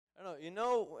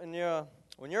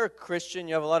When you're a Christian,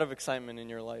 you have a lot of excitement in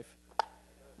your life.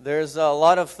 There's a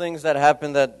lot of things that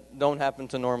happen that don't happen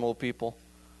to normal people.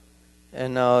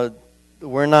 And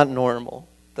we're not normal.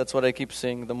 That's what I keep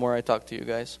saying the more I talk to you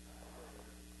guys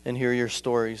and hear your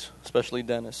stories, especially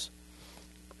Dennis.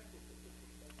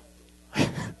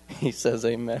 He says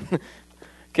amen.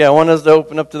 Okay, I want us to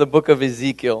open up to the book of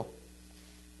Ezekiel,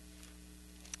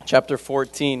 chapter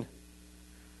 14.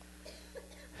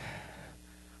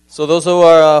 So those who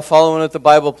are following with the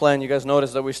Bible plan, you guys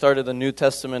notice that we started the New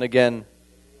Testament again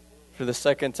for the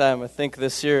second time. I think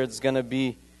this year it's going to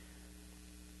be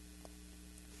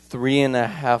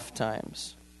 3.5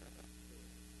 times.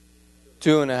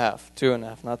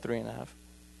 2.5, not 3.5.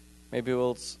 Maybe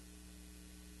we'll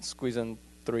squeeze in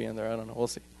 3 in there. I don't know. We'll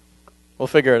see. We'll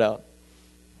figure it out.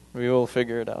 We will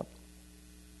figure it out.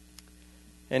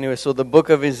 Anyway, so the book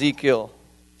of Ezekiel.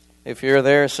 If you're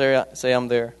there, say I'm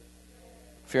there.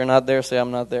 If you're not there, say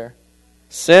I'm not there.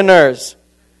 Sinners.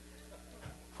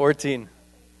 14.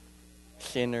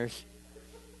 Sinners.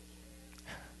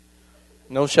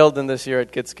 No Sheldon this year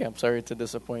at kids camp. Sorry to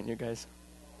disappoint you guys.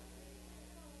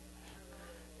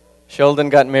 Sheldon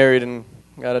got married and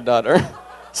got a daughter.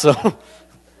 So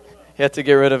he had to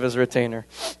get rid of his retainer.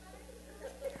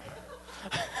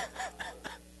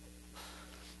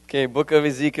 Okay, book of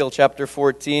Ezekiel, chapter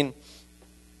 14,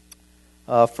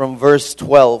 from verse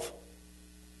 12.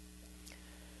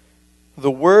 The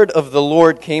word of the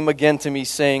Lord came again to me,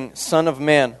 saying, Son of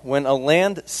man, when a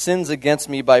land sins against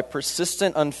me by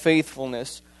persistent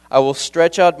unfaithfulness, I will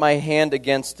stretch out my hand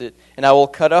against it, and I will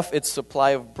cut off its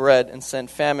supply of bread and send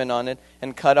famine on it,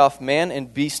 and cut off man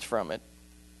and beast from it.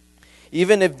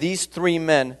 Even if these 3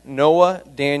 men, Noah,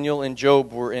 Daniel, and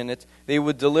Job, were in it, they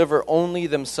would deliver only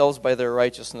themselves by their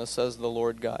righteousness, says the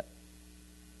Lord God.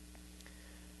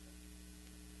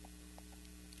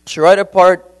 So right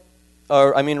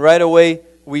away,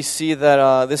 we see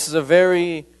that this is a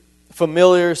very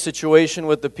familiar situation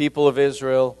with the people of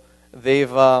Israel.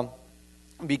 They've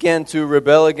began to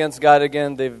rebel against God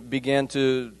again. They've began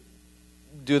to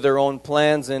do their own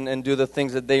plans and do the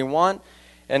things that they want.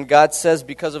 And God says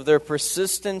because of their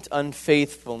persistent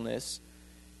unfaithfulness,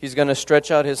 He's going to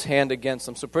stretch out His hand against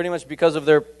them. So pretty much because of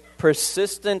their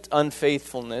persistent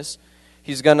unfaithfulness,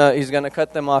 He's going to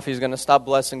cut them off. He's going to stop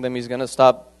blessing them. He's going to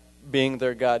stop being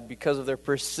their God because of their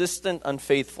persistent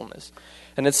unfaithfulness.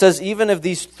 And it says even if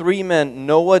these 3 men,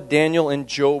 Noah, Daniel, and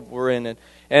Job, were in it.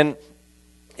 And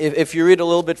if you read a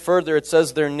little bit further, it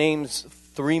says their names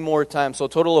 3 more times. So a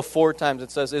total of 4 times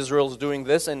it says Israel's doing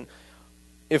this. And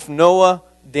if Noah,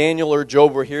 Daniel, or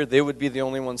Job were here, they would be the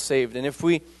only ones saved. And if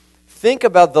we think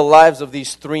about the lives of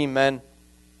these 3 men,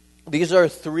 these are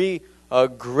 3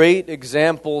 great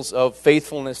examples of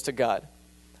faithfulness to God.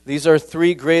 These are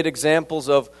 3 great examples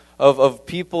of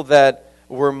people that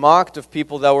were mocked, of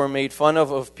people that were made fun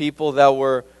of people that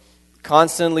were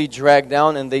constantly dragged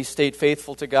down, and they stayed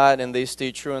faithful to God, and they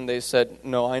stayed true, and they said,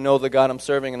 no, I know the God I'm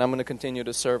serving, and I'm going to continue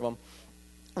to serve Him.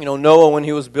 Noah, when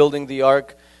he was building the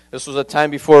ark, this was a time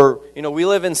before, we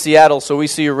live in Seattle, so we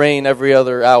see rain every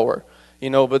other hour.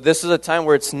 But this is a time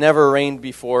where it's never rained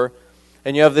before.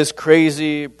 And you have this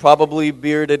crazy, probably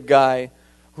bearded guy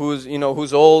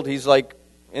who's old. He's like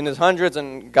in his hundreds,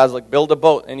 and God's like, build a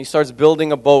boat. And he starts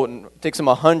building a boat, and it takes him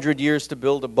 100 years to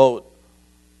build a boat.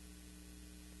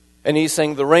 And he's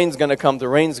saying, the rain's going to come, the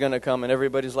rain's going to come. And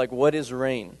everybody's like, what is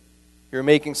rain? You're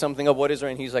making something up. What is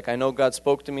rain? He's like, I know God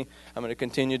spoke to me. I'm going to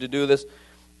continue to do this.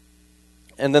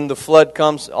 And then the flood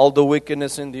comes, all the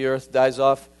wickedness in the earth dies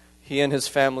off. He and his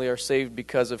family are saved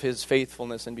because of his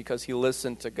faithfulness and because he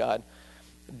listened to God.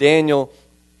 Daniel,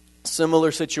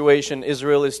 similar situation.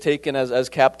 Israel is taken as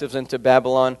captives into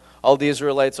Babylon. All the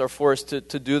Israelites are forced to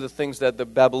do the things that the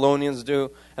Babylonians do.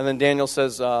 And then Daniel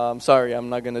says, I'm sorry, I'm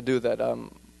not going to do that.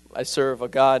 I serve a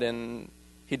God, and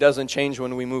He doesn't change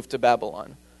when we move to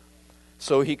Babylon.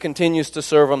 So he continues to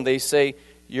serve them. They say,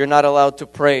 you're not allowed to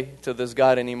pray to this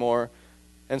God anymore.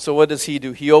 And so what does he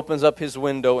do? He opens up his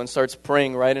window and starts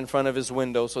praying right in front of his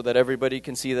window so that everybody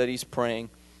can see that he's praying.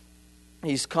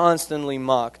 He's constantly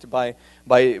mocked by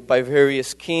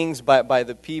various kings, by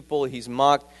the people. He's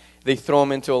mocked. They throw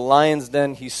him into a lion's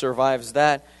den. He survives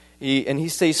that. And he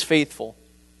stays faithful.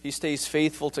 He stays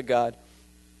faithful to God.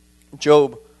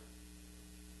 Job,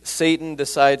 Satan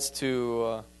decides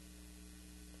to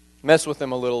mess with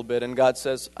him a little bit. And God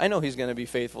says, I know he's going to be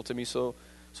faithful to me, so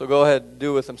go ahead,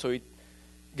 do with him. So he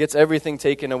gets everything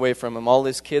taken away from him. All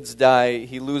his kids die.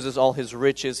 He loses all his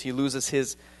riches. He loses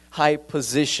his high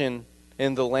position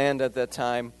in the land at that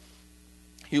time.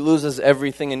 He loses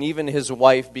everything, and even his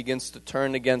wife begins to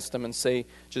turn against him and say,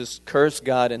 just curse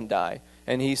God and die.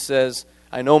 And he says,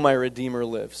 I know my Redeemer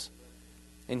lives.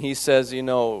 And he says,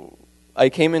 I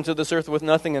came into this earth with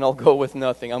nothing and I'll go with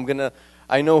nothing.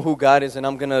 I know who God is and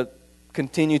I'm going to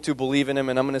continue to believe in Him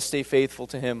and I'm going to stay faithful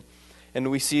to Him. And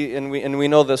we see, and we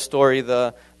know the story,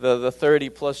 the 30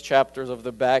 plus chapters of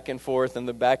the back and forth, and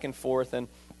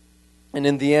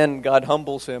in the end, God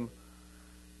humbles him,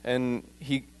 and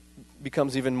he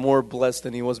becomes even more blessed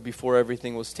than he was before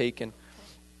everything was taken.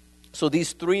 So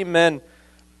these three men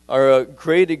are a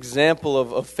great example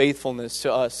of faithfulness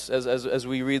to us as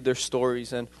we read their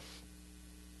stories, and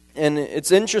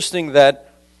it's interesting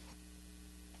that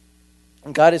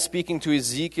God is speaking to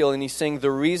Ezekiel, and He's saying the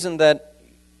reason that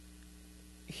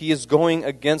He is going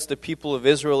against the people of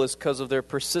Israel is because of their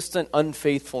persistent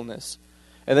unfaithfulness.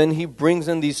 And then He brings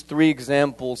in these three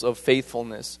examples of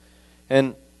faithfulness.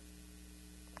 And,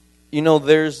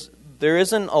 there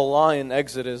isn't a law in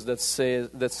Exodus that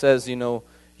says,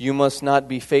 you must not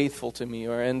be faithful to me.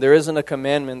 And there isn't a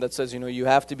commandment that says, you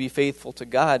have to be faithful to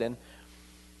God. And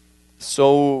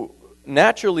so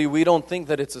naturally we don't think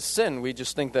that it's a sin. We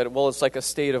just think that, it's like a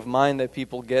state of mind that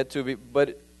people get to.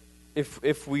 But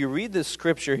if we read this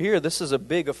scripture here, this is a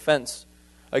big offense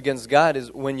against God,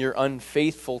 is when you're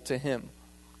unfaithful to Him.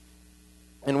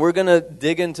 And we're going to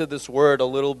dig into this word a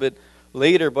little bit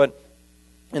later, but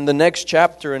in the next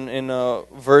chapter, in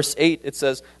verse 8, it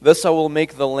says, "Thus I will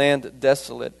make the land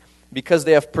desolate, because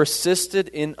they have persisted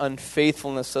in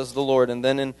unfaithfulness, says the Lord." And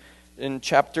then in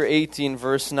chapter 18,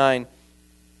 verse 9,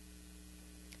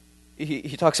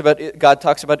 God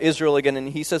talks about Israel again, and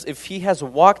He says, "If he has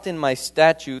walked in my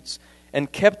statutes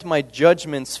and kept my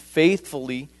judgments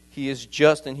faithfully, he is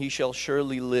just and he shall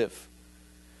surely live."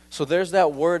 So there's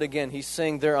that word again. He's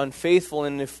saying they're unfaithful,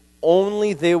 and if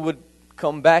only they would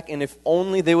come back, and if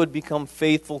only they would become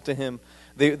faithful to Him,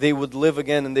 they would live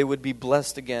again and they would be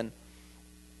blessed again.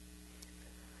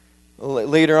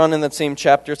 Later on in that same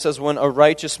chapter, it says, "When a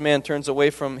righteous man turns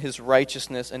away from his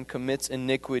righteousness and commits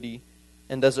iniquity,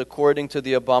 and does according to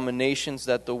the abominations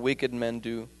that the wicked men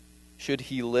do, should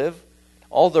he live?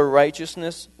 All the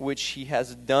righteousness which he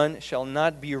has done shall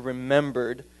not be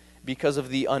remembered, because of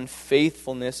the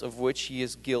unfaithfulness of which he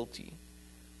is guilty."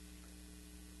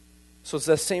 So it's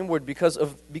that same word, because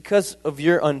of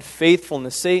your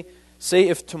unfaithfulness. Say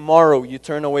if tomorrow you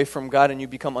turn away from God and you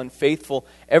become unfaithful,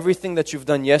 everything that you've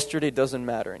done yesterday doesn't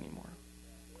matter anymore.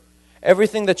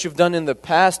 Everything that you've done in the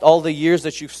past, all the years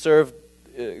that you've served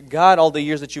God, all the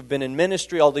years that you've been in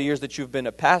ministry, all the years that you've been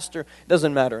a pastor, it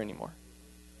doesn't matter anymore.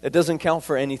 It doesn't count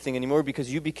for anything anymore,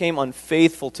 because you became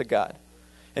unfaithful to God.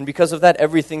 And because of that,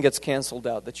 everything gets canceled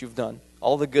out that you've done,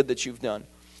 all the good that you've done.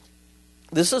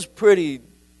 This is pretty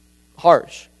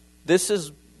harsh. This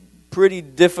is pretty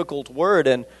difficult word.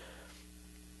 And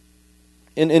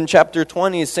in chapter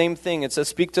 20, same thing. It says,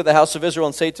 "Speak to the house of Israel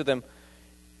and say to them,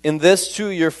 in this too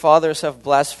your fathers have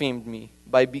blasphemed me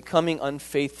by becoming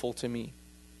unfaithful to me."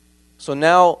 So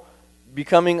now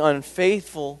becoming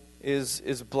unfaithful is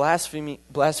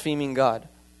blaspheming God.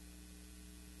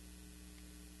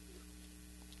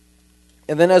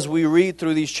 And then as we read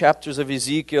through these chapters of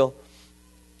Ezekiel,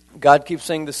 God keeps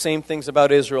saying the same things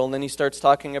about Israel. And then He starts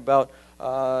talking about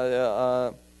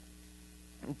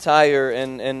Tyre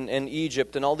and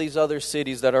Egypt and all these other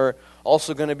cities that are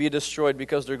also going to be destroyed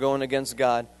because they're going against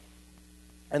God.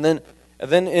 And then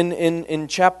in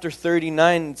chapter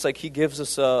 39, it's like He gives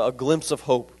us a glimpse of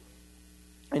hope.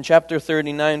 In chapter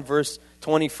 39, verse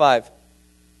 25,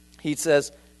 He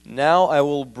says, "Now I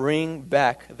will bring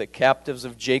back the captives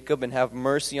of Jacob and have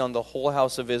mercy on the whole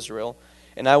house of Israel,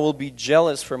 and I will be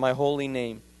jealous for my holy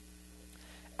name.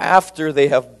 After they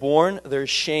have borne their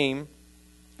shame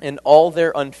and all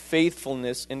their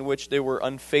unfaithfulness in which they were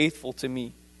unfaithful to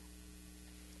me,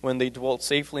 when they dwelt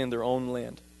safely in their own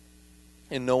land,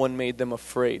 and no one made them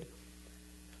afraid."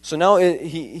 So now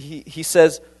he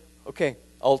says, okay,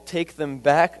 I'll take them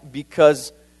back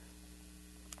because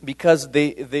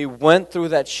they went through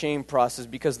that shame process,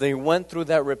 because they went through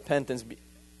that repentance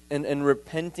and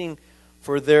repenting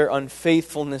for their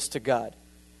unfaithfulness to God.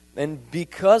 And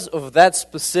because of that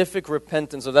specific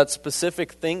repentance, of that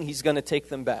specific thing, He's going to take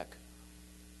them back.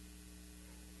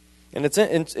 And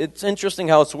it's interesting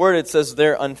how it's worded. It says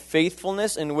their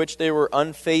unfaithfulness in which they were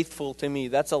unfaithful to me.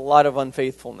 That's a lot of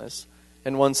unfaithfulness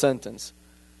in one sentence.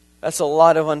 That's a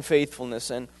lot of unfaithfulness.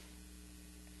 And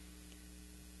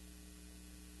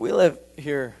we live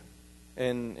here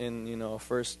in a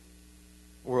first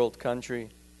world country.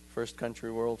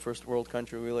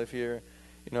 We live here.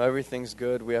 Everything's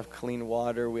good. We have clean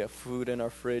water. We have food in our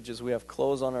fridges. We have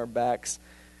clothes on our backs.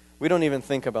 We don't even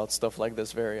think about stuff like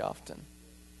this very often.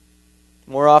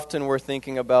 More often we're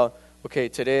thinking about okay,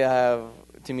 today I have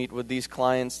to meet with these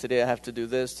clients, today I have to do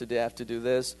this, today I have to do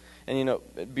this. And,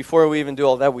 before we even do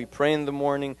all that, we pray in the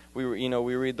morning, we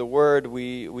read the Word,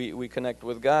 we connect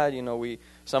with God,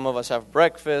 some of us have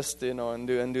breakfast, and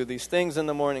do these things in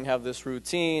the morning, have this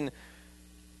routine.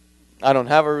 I don't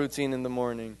have a routine in the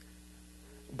morning,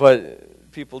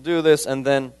 but people do this, and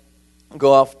then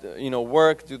go off,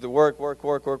 work, do the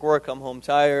work, come home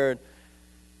tired,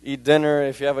 eat dinner.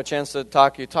 If you have a chance to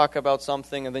talk, you talk about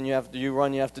something, and then you have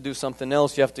to do something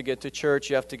else. You have to get to church,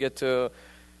 you have to get to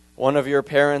one of your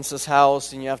parents'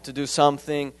 house, and you have to do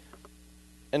something.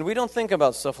 And we don't think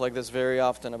about stuff like this very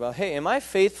often, about, hey, am I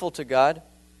faithful to God?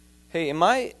 Hey, am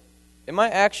I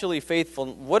actually faithful?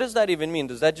 What does that even mean?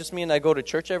 Does that just mean I go to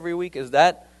church every week? Is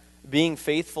that being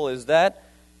faithful? Is that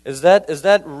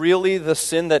really the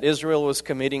sin that Israel was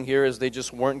committing here, is they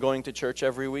just weren't going to church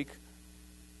every week?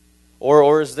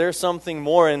 Or is there something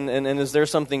more, and is there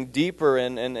something deeper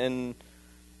and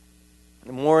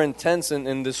more intense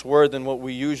in this word than what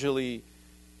we usually,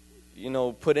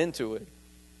 put into it?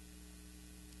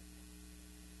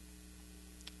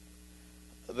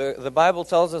 The Bible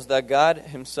tells us that God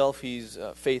Himself, He's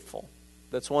faithful.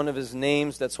 That's one of His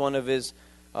names. That's one of His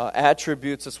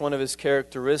attributes. That's one of His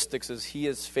characteristics, is He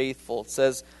is faithful. It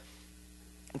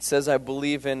says, I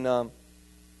believe in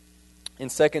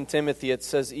 2 Timothy, it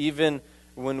says, even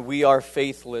when we are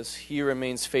faithless, He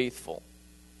remains faithful,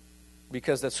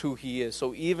 because that's who He is.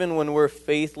 So even when we're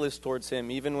faithless towards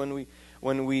Him, even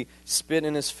when we spit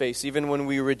in His face, even when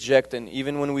we reject Him,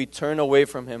 even when we turn away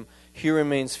from Him, He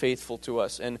remains faithful to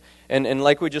us. And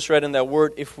like we just read in that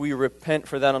word, if we repent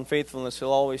for that unfaithfulness, He'll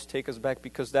always take us back,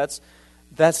 because that's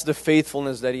the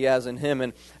faithfulness that He has in Him.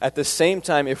 And at the same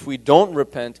time, if we don't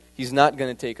repent, He's not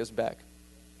going to take us back.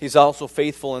 He's also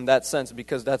faithful in that sense,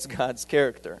 because that's God's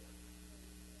character.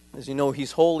 As you know,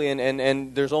 He's holy,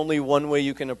 and there's only one way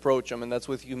you can approach Him, and that's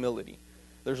with humility.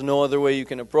 There's no other way you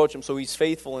can approach Him, so He's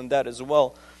faithful in that as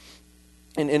well.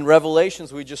 And in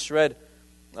Revelations, we just read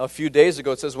a few days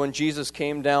ago, it says when Jesus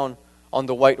came down on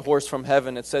the white horse from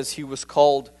heaven, it says He was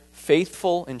called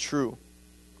faithful and true.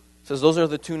 It says those are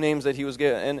the two names that He was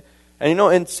given. And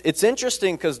it's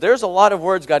interesting, because there's a lot of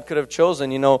words God could have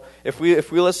chosen. If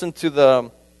we listen to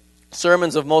the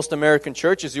sermons of most American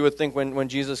churches, you would think when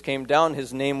Jesus came down,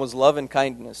 His name was love and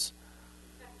kindness.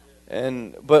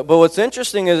 But what's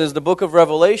interesting is the book of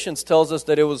Revelations tells us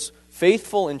that it was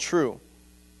faithful and true.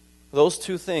 Those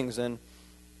two things. And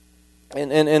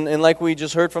like we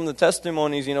just heard from the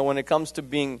testimonies, when it comes to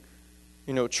being,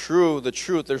 true, the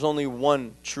truth, there's only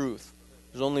one truth.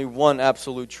 There's only one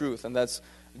absolute truth, and that's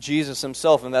Jesus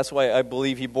Himself, and that's why I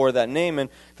believe He bore that name. And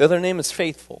the other name is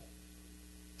faithful.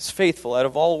 It's faithful. Out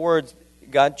of all words,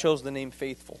 God chose the name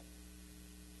faithful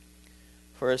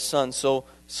for His Son.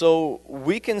 So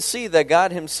we can see that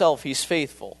God Himself, He's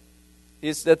faithful.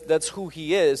 That's who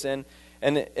He is. And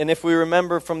if we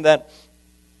remember from that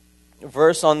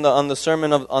verse on the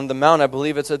Sermon on the Mount, I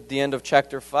believe it's at the end of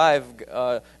chapter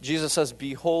 5, Jesus says,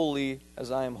 "Be holy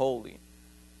as I am holy."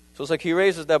 So it's like He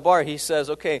raises that bar. He says,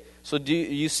 okay, so do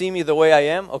you see me the way I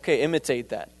am? Okay, imitate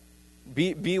that.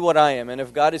 Be what I am. And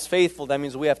if God is faithful, that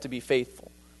means we have to be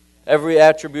faithful. Every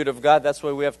attribute of God, that's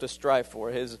what we have to strive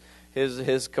for.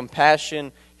 His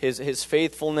compassion, His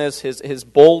faithfulness, His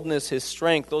boldness, His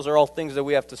strength, those are all things that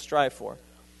we have to strive for.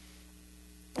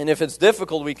 And if it's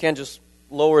difficult, we can't just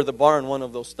lower the bar on one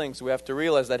of those things. We have to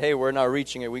realize that, hey, we're not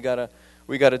reaching it. We gotta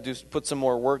put some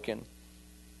more work in.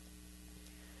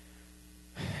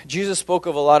 Jesus spoke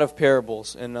of a lot of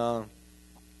parables, and a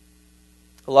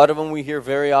lot of them we hear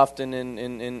very often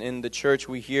in the church.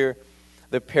 We hear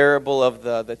the parable of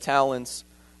the talents,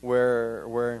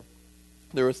 where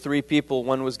there were 3 people.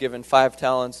 One was given 5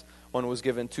 talents, one was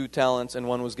given 2 talents, and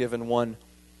one was given 1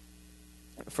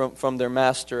 from their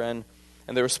master. And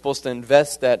they were supposed to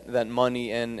invest that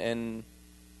money and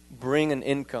bring an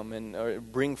income or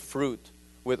bring fruit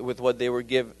with what they were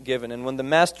given. And when the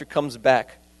master comes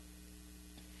back,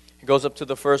 he goes up to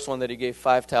the first one that he gave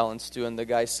 5 talents to, and the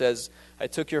guy says, I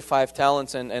took your 5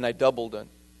 talents and I doubled it.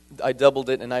 I doubled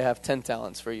it, and I have 10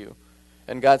 talents for you.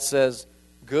 And God says,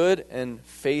 good and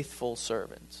faithful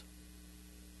servant.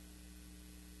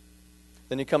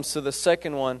 Then he comes to the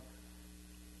second one,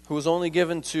 who was only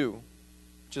given 2,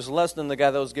 which is less than the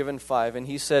guy that was given 5. And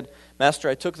he said, Master,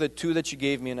 I took the 2 that you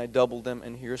gave me and I doubled them,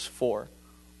 and here's 4.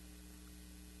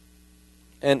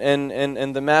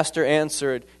 And the master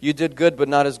answered, you did good, but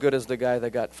not as good as the guy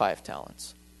that got 5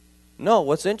 talents. No,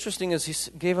 what's interesting is he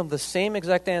gave him the same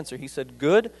exact answer. He said,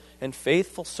 good and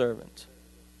faithful servant.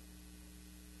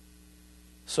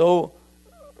 So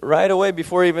right away,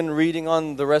 before even reading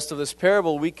on the rest of this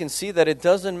parable, we can see that it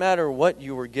doesn't matter what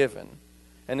you were given.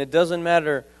 And it doesn't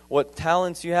matter what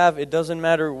talents you have. It doesn't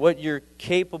matter what you're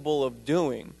capable of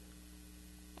doing.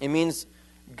 It means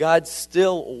God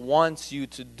still wants you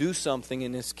to do something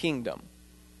in His kingdom.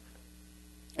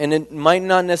 And it might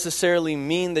not necessarily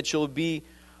mean that you'll be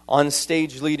on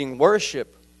stage leading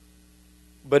worship,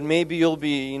 but maybe you'll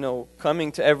be,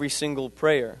 coming to every single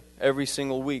prayer, every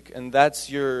single week, and that's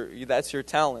your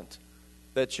talent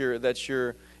that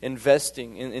you're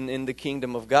investing in the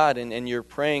kingdom of God, and you're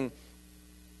praying.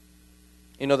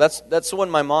 That's what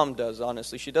my mom does,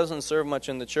 honestly. She doesn't serve much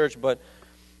in the church, but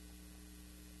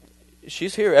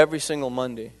she's here every single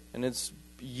Monday, and it's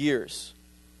years.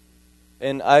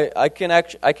 And I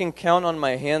can count on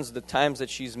my hands the times that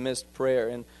she's missed prayer.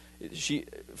 And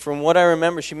from what I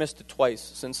remember, she missed it twice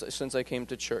since I came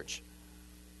to church.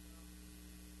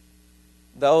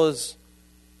 That was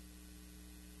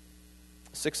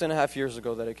 6.5 years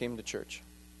ago that I came to church.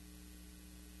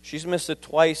 She's missed it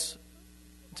twice.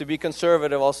 To be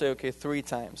conservative, I'll say, okay, 3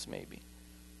 times maybe.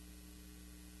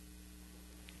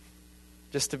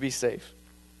 Just to be safe.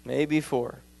 Maybe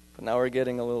 4. But now we're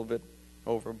getting a little bit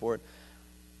overboard.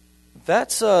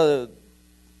 That's,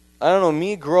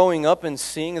 me growing up and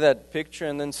seeing that picture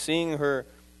and then seeing her,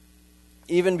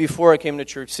 even before I came to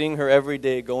church, seeing her every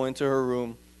day go into her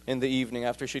room in the evening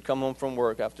after she'd come home from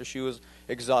work, after she was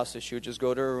exhausted, she would just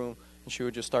go to her room and she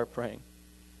would just start praying.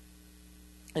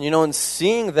 And and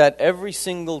seeing that every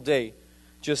single day,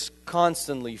 just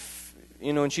constantly,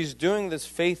 and she's doing this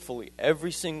faithfully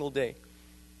every single day.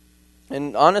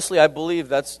 And honestly, I believe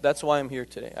that's why I'm here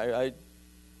today. I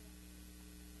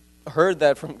heard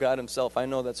that from God Himself. I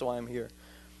know that's why I'm here.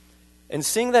 And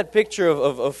seeing that picture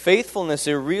of faithfulness,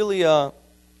 it really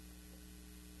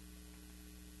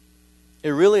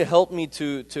helped me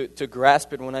to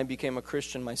grasp it when I became a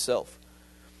Christian myself.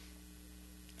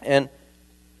 And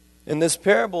in this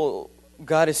parable,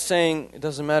 God is saying, it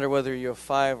doesn't matter whether you have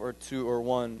 5 or 2 or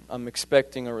 1, I'm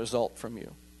expecting a result from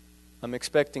you. I'm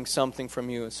expecting something from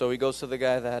you. And so He goes to the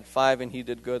guy that had 5 and he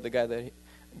did good, the guy that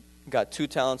got 2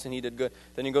 talents and he did good.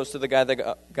 Then He goes to the guy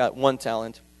that got 1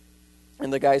 talent.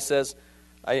 And the guy says,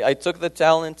 I took the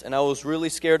talent and I was really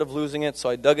scared of losing it, so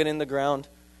I dug it in the ground.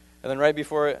 And then right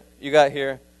before you got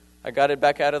here, I got it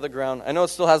back out of the ground. I know it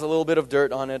still has a little bit of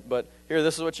dirt on it, but here,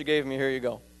 this is what you gave me. Here you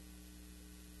go.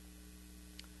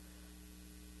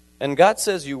 And God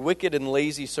says, you wicked and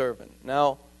lazy servant.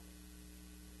 Now,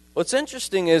 what's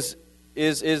interesting is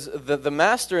the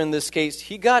master in this case,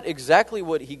 he got exactly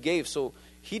what he gave, so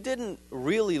he didn't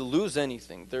really lose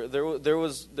anything. There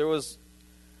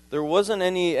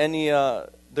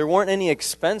weren't any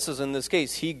expenses in this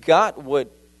case. He got what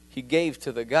he gave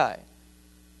to the guy.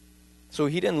 So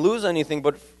he didn't lose anything,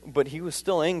 but he was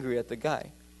still angry at the guy.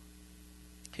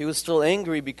 He was still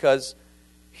angry because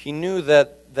he knew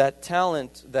that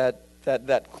talent,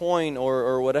 that coin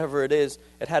or whatever it is,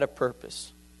 it had a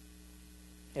purpose.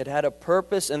 It had a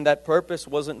purpose, and that purpose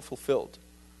wasn't fulfilled.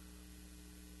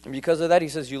 And because of that, he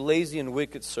says, you lazy and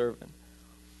wicked servant.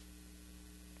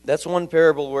 That's one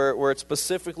parable where it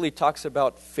specifically talks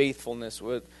about faithfulness.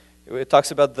 It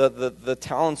talks about the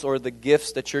talents or the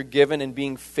gifts that you're given and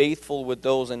being faithful with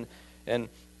those and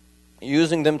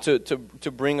using them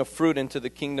to bring a fruit into the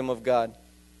kingdom of God.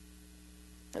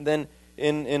 And then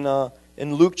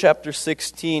in Luke chapter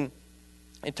 16,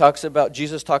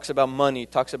 Jesus talks about money. He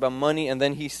talks about money, and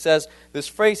then he says this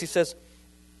phrase. He says,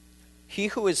 "He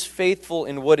who is faithful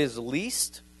in what is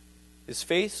least is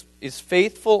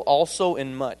faithful also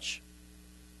in much."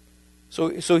 So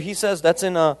he says that's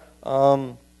in Luke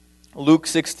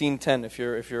 16:10. If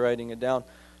you're writing it down,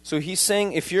 so he's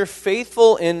saying if you're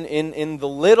faithful in the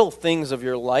little things of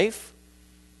your life,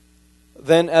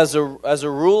 then as a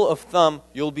rule of thumb,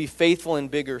 you'll be faithful in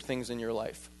bigger things in your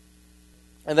life.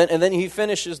 And then he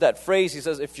finishes that phrase. He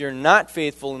says, if you're not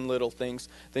faithful in little things,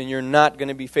 then you're not going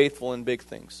to be faithful in big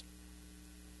things.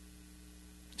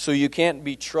 So you can't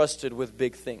be trusted with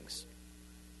big things.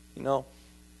 I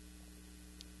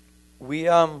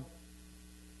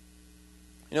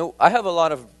have a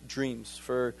lot of dreams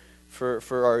for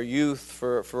our youth,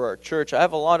 for our church. I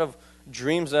have a lot of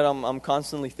dreams that I'm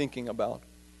constantly thinking about.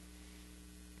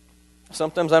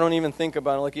 Sometimes I don't even think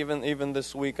about it. Like even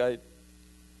this week,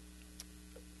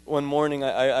 one morning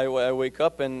I wake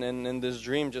up and this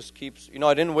dream just keeps.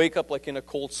 I didn't wake up like in a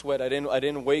cold sweat. I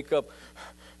didn't wake up.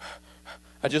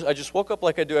 I just woke up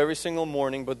like I do every single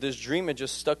morning. But this dream, it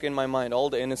just stuck in my mind all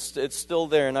day, and it's still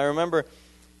there. And I remember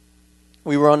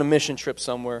we were on a mission trip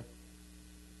somewhere,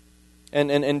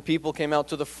 and people came out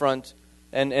to the front,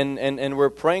 and we're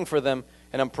praying for them.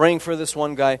 and I'm praying for this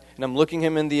one guy, and I'm looking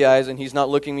him in the eyes, and he's not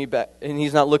looking me back, and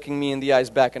he's not looking me in the eyes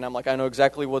back, and I'm like, I know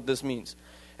exactly what this means.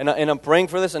 And I'm praying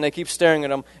for this, and I keep staring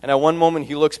at him, and at one moment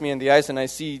he looks me in the eyes, and I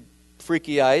see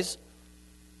freaky eyes.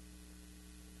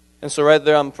 And so right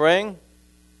there I'm praying,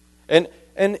 and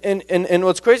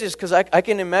what's crazy is because I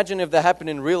can imagine if that happened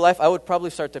in real life, I would probably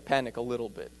start to panic a little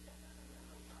bit.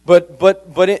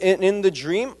 But in the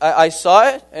dream, I saw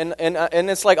it, and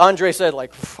it's like Andre said,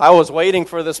 like, I was waiting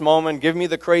for this moment. Give me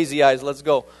the crazy eyes. Let's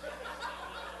go.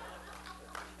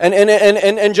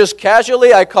 And just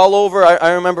casually, I call over.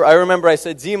 I remember I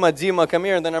said, Dima, come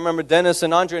here. And then I remember Dennis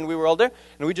and Andre, and we were all there,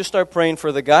 and we just start praying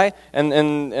for the guy,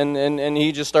 and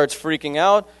he just starts freaking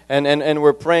out, and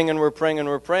we're praying,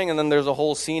 and then there's a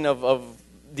whole scene of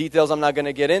details I'm not going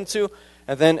to get into,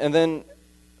 and then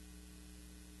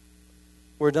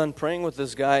we're done praying with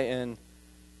this guy, and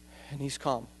he's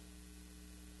calm.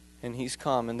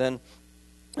 And then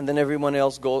everyone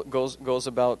else goes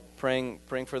about praying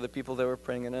for the people that were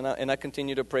praying, and I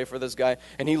continue to pray for this guy,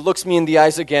 and he looks me in the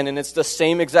eyes again, and it's the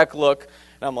same exact look,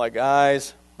 and I'm like,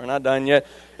 guys, we're not done yet.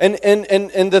 And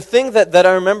the thing that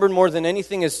I remembered more than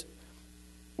anything is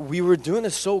we were doing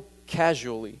this so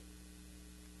casually,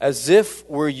 as if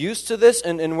we're used to this,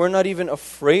 and we're not even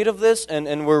afraid of this,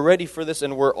 and we're ready for this,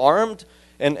 and we're armed,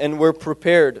 and we're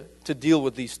prepared to deal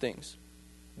with these things.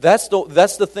 That's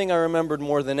the thing I remembered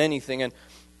more than anything. And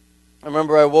I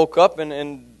remember I woke up,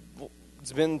 and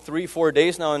it's been 3-4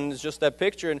 days now, and it's just that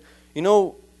picture. And,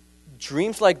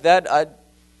 dreams like that,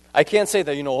 I can't say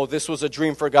that, this was a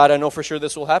dream for God. I know for sure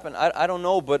this will happen. I don't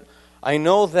know, but I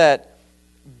know that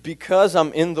because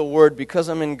I'm in the Word, because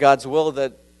I'm in God's will,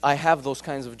 that I have those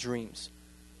kinds of dreams.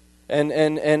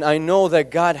 And I know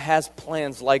that God has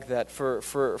plans like that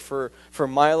for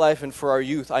my life and for our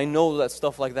youth. I know that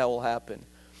stuff like that will happen.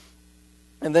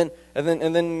 And then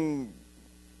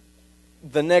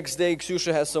the next day,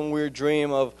 Ksusha has some weird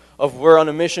dream of we're on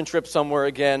a mission trip somewhere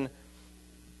again.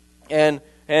 And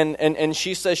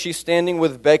she says she's standing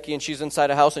with Becky, and she's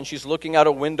inside a house, and she's looking out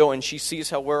a window, and she sees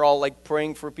how we're all like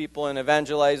praying for people and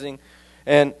evangelizing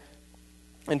and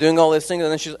doing all these things,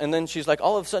 and then she's like,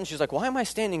 all of a sudden she's like, why am I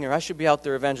standing here? I should be out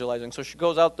there evangelizing. So she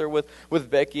goes out there with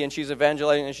Becky, and she's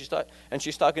evangelizing, and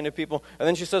she's talking to people, and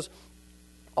then she says,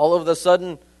 all of a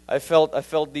sudden I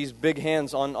felt these big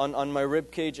hands on my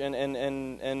rib cage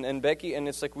and Becky, and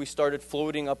it's like we started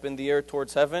floating up in the air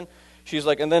towards heaven. She's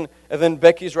like, and then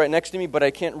Becky's right next to me, but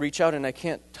I can't reach out and I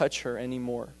can't touch her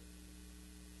anymore.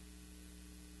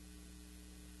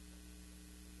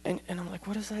 And I'm like,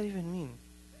 what does that even mean?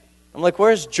 I'm like,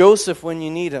 where's Joseph when you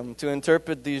need him to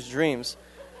interpret these dreams?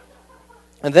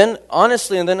 And then,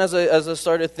 honestly, as I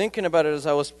started thinking about it as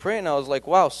I was praying, I was like,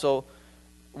 wow, so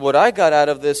what I got out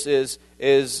of this is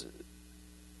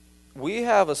we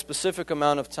have a specific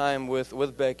amount of time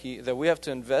with Becky that we have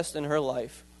to invest in her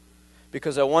life,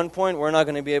 because at one point we're not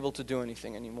going to be able to do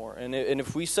anything anymore. And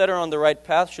if we set her on the right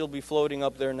path, she'll be floating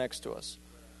up there next to us.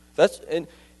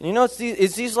 It's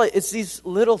these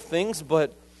little things,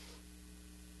 but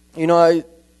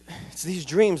it's these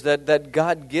dreams that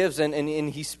God gives, and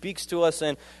He speaks to us.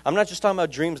 And I'm not just talking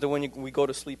about dreams that when we go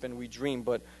to sleep and we dream,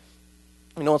 but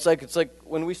it's like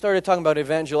when we started talking about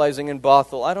evangelizing in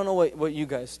Bothell. I don't know what you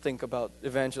guys think about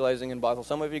evangelizing in Bothell.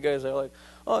 Some of you guys are like,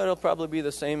 oh, it'll probably be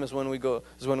the same as when we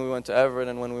went to Everett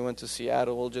and when we went to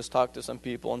Seattle. We'll just talk to some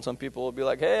people, and some people will be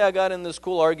like, hey, I got in this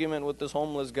cool argument with this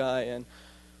homeless guy. And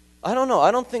I don't know.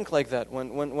 I don't think like that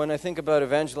when I think about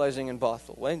evangelizing in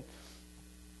Bothell.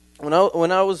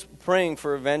 When I was praying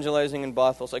for evangelizing in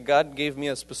Bothell, so God gave me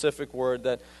a specific word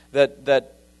that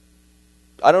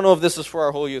I don't know if this is for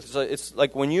our whole youth. It's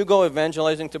like when you go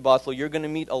evangelizing to Bothell, you're going to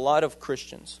meet a lot of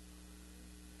Christians.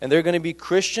 And they're going to be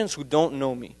Christians who don't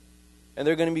know me. And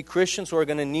they're going to be Christians who are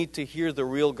going to need to hear the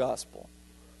real gospel.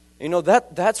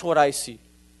 That's what I see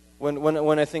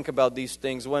when I think about these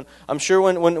things. When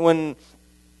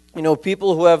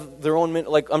people who have their own,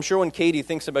 like I'm sure when Katie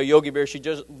thinks about Yogi Bear, she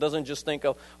just doesn't just think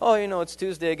of, it's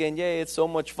Tuesday again, yay, it's so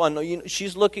much fun. No,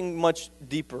 she's looking much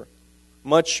deeper,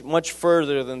 much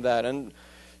further than that. And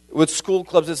with school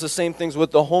clubs, it's the same things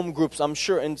with the home groups, I'm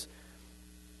sure. And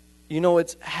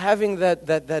it's having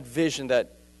that vision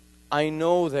that I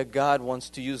know that God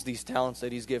wants to use these talents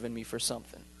that He's given me for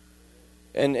something.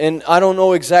 And I don't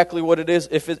know exactly what it is.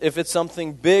 If it's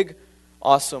something big,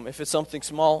 awesome. If it's something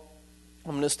small,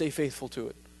 I'm going to stay faithful to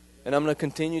it. And I'm going to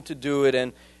continue to do it.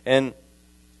 And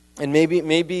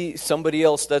maybe somebody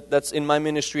else that's in my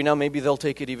ministry now, maybe they'll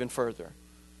take it even further.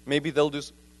 Maybe they'll do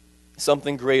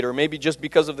something greater. Maybe just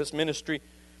because of this ministry,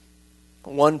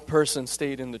 one person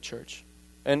stayed in the church.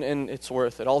 And it's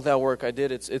worth it. All that work I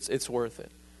did, it's worth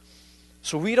it.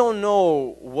 So we don't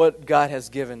know what God has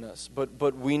given us,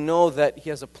 but we know that He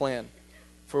has a plan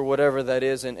for whatever that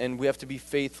is, and we have to be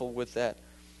faithful with that.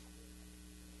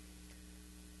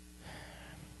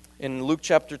 In Luke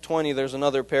chapter 20, there's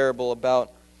another parable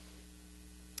about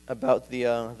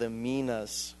the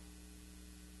minas.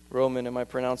 Roman, am I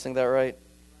pronouncing that right?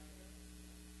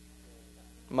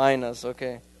 Minas,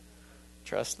 okay.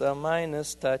 Trust the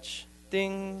Midas touch.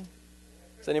 Ding.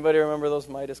 Does anybody remember those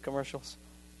Midas commercials?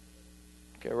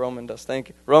 Okay, Roman does. Thank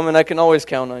you. Roman, I can always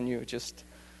count on you. Just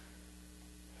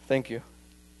thank you.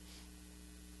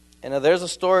 And there's a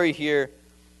story here,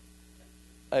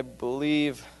 I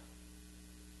believe.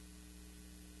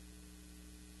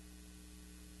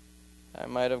 I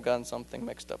might have gotten something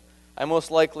mixed up. I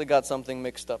most likely got something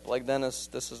mixed up. Like Dennis,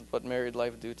 this is what married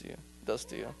life does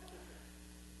to you.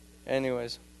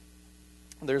 Anyways,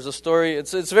 there's a story.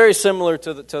 It's very similar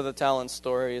to the talent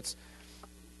story.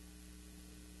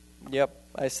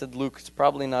 I said Luke. It's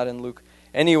probably not in Luke.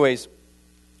 Anyways,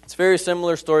 it's a very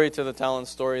similar story to the talent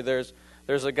story. There's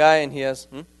a guy and he has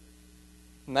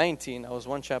 19. I was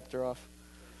one chapter off.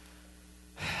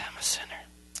 I'm a sinner.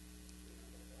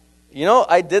 You know,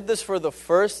 I did this for the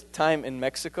first time in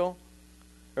Mexico.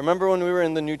 Remember when we were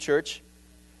in the new church?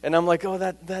 And I'm like, oh,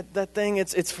 that thing,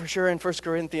 it's for sure in 1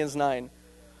 Corinthians 9.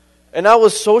 And I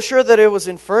was so sure that it was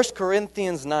in 1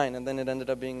 Corinthians 9, and then it ended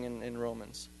up being in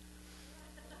Romans.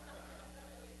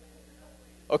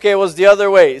 Okay, it was the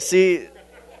other way. See,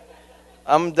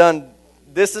 I'm done.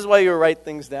 This is why you write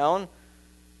things down,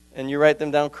 and you write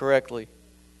them down correctly.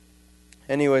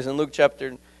 Anyways, in Luke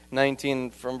chapter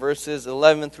 19, from verses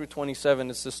 11 through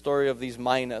 27, it's the story of these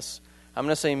minas. I'm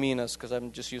going to say minas because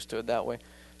I'm just used to it that way.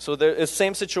 So it's the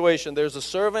same situation. There's a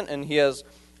servant and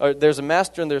there's a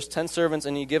master and there's 10 servants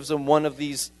and he gives them one of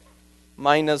these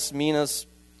minas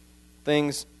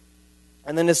things.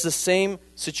 And then it's the same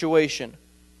situation.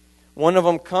 One of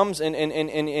them comes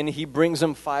and he brings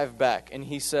them 5 back. And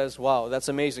he says, wow, that's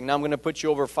amazing. Now I'm going to put you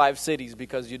over 5 cities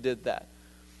because you did that.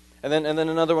 And then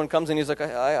another one comes and he's like,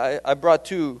 I brought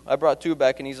 2. I brought 2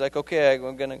 back. And he's like, okay,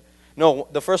 I'm going to... No,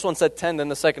 the first one said 10, then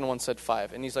the second one said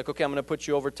 5. And he's like, okay, I'm going to put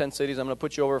you over 10 cities. I'm going to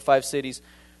put you over 5 cities.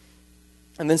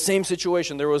 And then same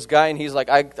situation. There was a guy and he's like,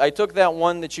 I took that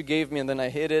one that you gave me and then I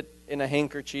hid it in a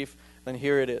handkerchief. And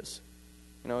here it is.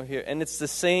 Here. And it's the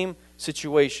same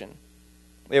situation.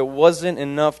 It wasn't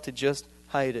enough to just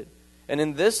hide it. And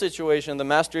in this situation, the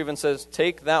master even says,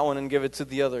 take that one and give it to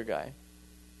the other guy.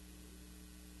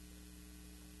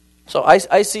 So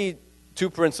I see 2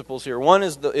 principles here. One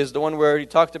is the one we already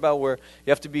talked about, where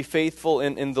you have to be faithful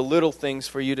in the little things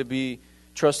for you to be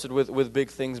trusted with big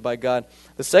things by God.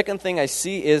 The second thing I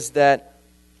see is that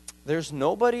there's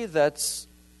nobody that's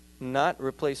not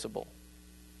replaceable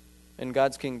in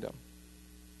God's kingdom.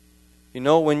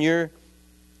 When you're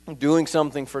doing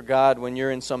something for God, when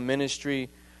you're in some ministry,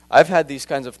 I've had these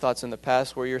kinds of thoughts in the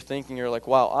past where you're like,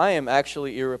 wow, I am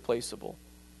actually irreplaceable.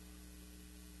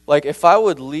 Like if I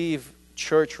would leave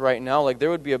church right now, like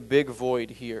there would be a big void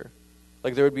here.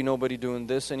 Like there would be nobody doing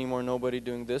this anymore, nobody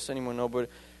doing this anymore, nobody.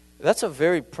 That's a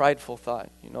very prideful thought.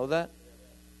 You know that?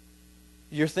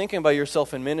 You're thinking about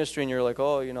yourself in ministry and you're like,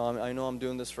 oh, I know I'm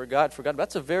doing this for God.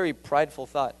 That's a very prideful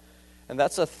thought. And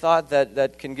that's a thought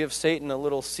that can give Satan a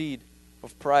little seed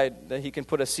of pride, that he can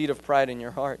put a seed of pride in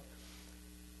your heart.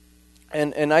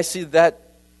 And I see that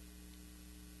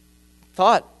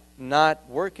thought not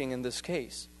working in this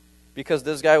case. Because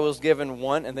this guy was given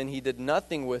 1 and then he did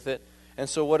nothing with it. And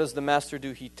so what does the master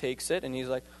do? He takes it and he's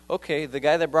like, okay, the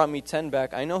guy that brought me 10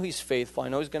 back, I know he's faithful. I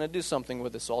know he's going to do something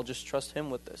with this, so I'll just trust him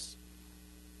with this.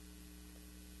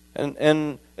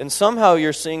 And somehow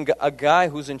you're seeing a guy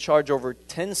who's in charge over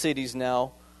 10 cities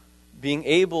now being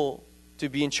able to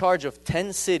be in charge of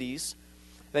 10 cities.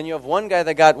 Then you have one guy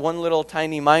that got one little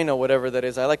tiny mina, whatever that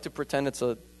is. I like to pretend it's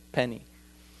a penny.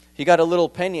 He got a little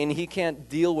penny and he can't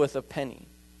deal with a penny.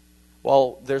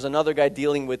 While there's another guy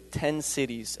dealing with 10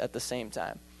 cities at the same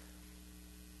time.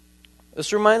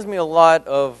 This reminds me a lot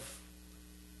of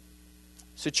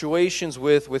situations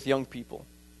with young people.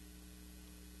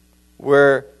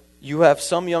 Where you have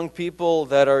some young people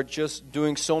that are just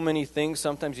doing so many things.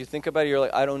 Sometimes you think about it, you're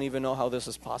like, I don't even know how this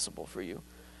is possible for you.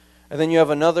 And then you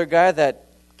have another guy that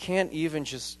can't even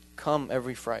just come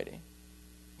every Friday.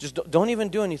 Just don't even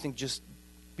do anything. Just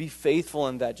be faithful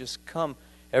in that. Just come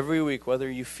every week,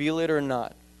 whether you feel it or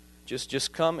not.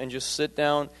 Just come and just sit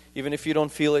down. Even if you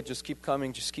don't feel it, just keep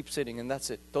coming, just keep sitting, and that's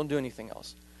it. Don't do anything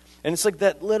else. And it's like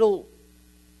that little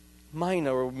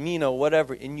mina or mina,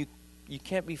 whatever, and you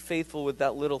can't be faithful with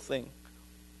that little thing.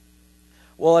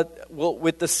 Well,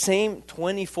 with the same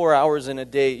 24 hours in a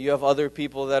day, you have other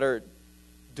people that are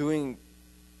doing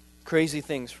crazy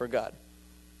things for God.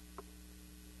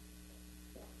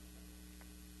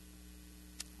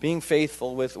 Being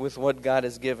faithful with what God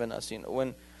has given us.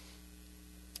 When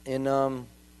I'm going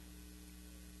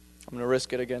to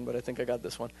risk it again, but I think I got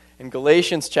this one. In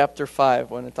Galatians chapter 5,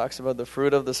 when it talks about the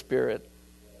fruit of the Spirit,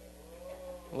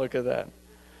 look at that.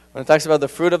 When it talks about the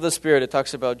fruit of the Spirit, it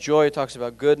talks about joy, it talks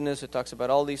about goodness, it talks about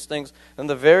all these things. And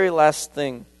the very last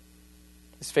thing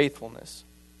is faithfulness.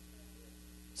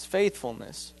 It's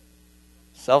faithfulness.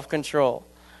 Self-control.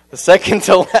 The second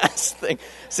to last thing.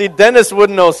 See, Dennis would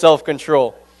know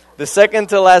self-control. The second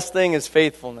to last thing is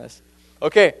faithfulness.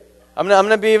 Okay, I'm going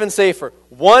to be even safer.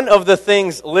 One of the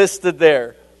things listed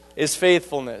there is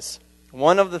faithfulness.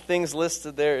 One of the things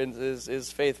listed there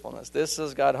is faithfulness. This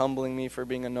is God humbling me for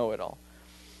being a know-it-all.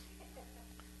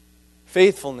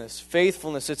 Faithfulness.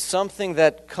 It's something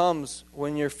that comes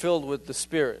when you're filled with the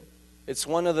Spirit. It's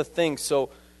one of the things. So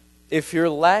if you're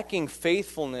lacking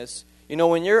faithfulness,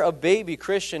 when you're a baby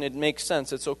Christian, it makes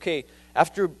sense. It's okay.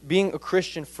 After being a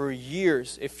Christian for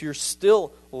years, if you're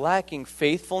still lacking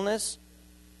faithfulness,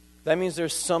 that means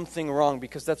there's something wrong,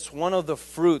 because that's one of the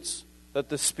fruits that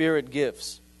the Spirit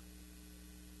gives.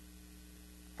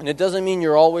 And it doesn't mean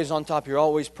you're always on top, you're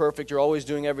always perfect, you're always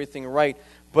doing everything right,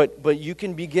 but you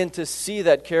can begin to see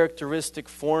that characteristic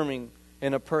forming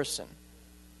in a person.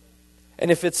 And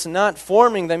if it's not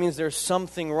forming, that means there's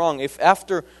something wrong. If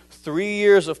after 3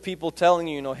 years of people telling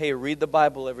you, hey, read the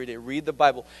Bible every day, read the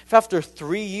Bible. If after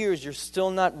 3 years you're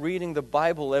still not reading the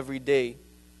Bible every day,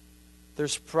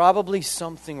 there's probably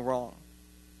something wrong.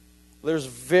 There's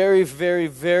very, very,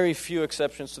 very few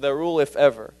exceptions to that rule, if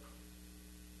ever.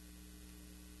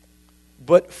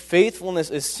 But faithfulness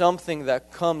is something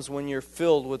that comes when you're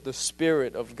filled with the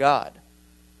Spirit of God.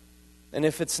 And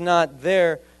if it's not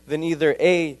there, then either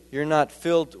A, you're not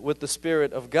filled with the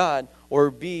Spirit of God,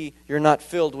 or B, you're not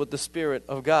filled with the Spirit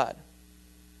of God.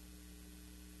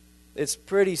 It's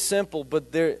pretty simple,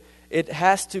 but it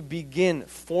has to begin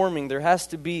forming. There has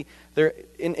to be,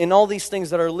 in all these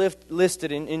things that are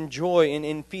listed, in joy,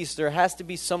 in peace, there has to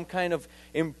be some kind of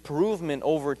improvement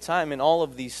over time in all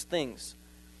of these things.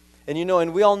 And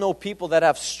and we all know people that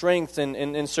have strength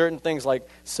in certain things like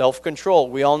self-control.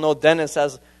 We all know Dennis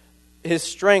has, his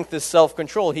strength is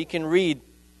self-control. He can read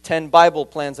 10 Bible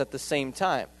plans at the same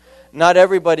time. Not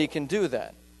everybody can do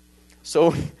that.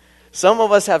 So some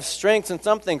of us have strengths in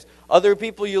some things. Other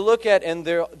people you look at and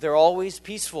they're always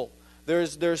peaceful.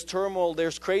 There's turmoil,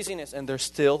 there's craziness, and they're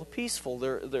still peaceful.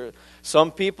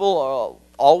 Some people are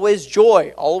always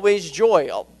joy.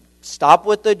 Stop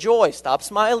with the joy. Stop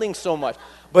smiling so much.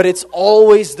 But it's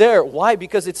always there. Why?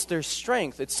 Because it's their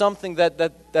strength. It's something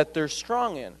that they're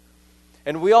strong in.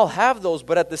 And we all have those,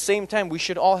 but at the same time, we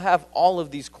should all have all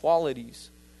of these qualities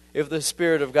if the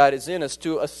Spirit of God is in us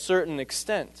to a certain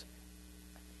extent.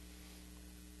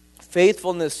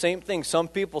 Faithfulness, same thing. Some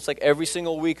people, it's like every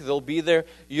single week they'll be there.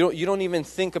 You don't even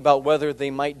think about whether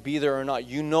they might be there or not.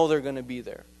 You know they're going to be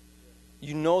there.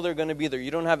 You know they're going to be there.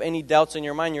 You don't have any doubts in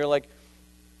your mind. You're like,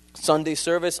 Sunday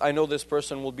service, I know this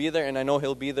person will be there, and I know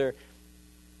he'll be there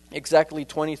exactly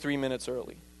 23 minutes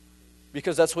early.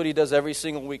 Because that's what he does every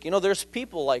single week. There's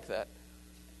people like that.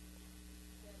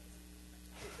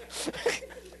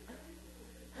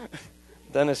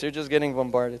 Dennis, you're just getting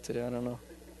bombarded today. I don't know.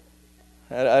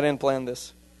 I didn't plan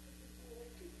this.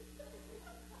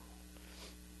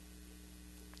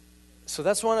 So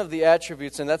that's one of the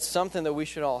attributes, and that's something that we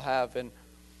should all have. And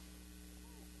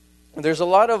there's a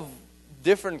lot of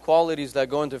different qualities that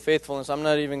go into faithfulness. I'm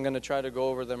not even going to try to go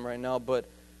over them right now, but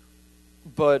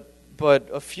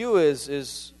a few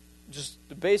is just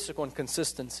the basic one,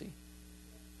 consistency.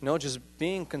 Just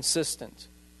being consistent.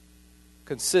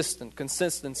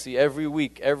 Consistency every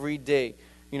week, every day.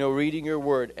 Reading your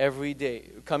word every day,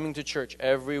 coming to church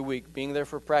every week, being there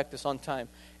for practice on time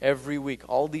every week.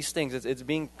 All these things, it's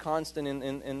being constant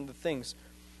in the things.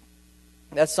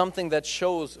 That's something that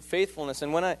shows faithfulness.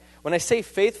 And when I say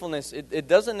faithfulness, it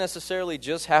doesn't necessarily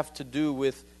just have to do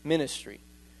with ministry.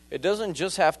 It doesn't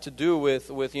just have to do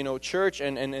with church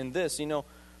and this.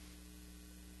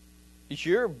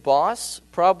 Your boss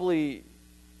probably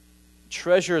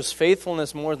treasures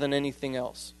faithfulness more than anything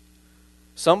else.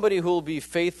 Somebody who will be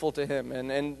faithful to him.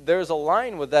 And there's a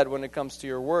line with that when it comes to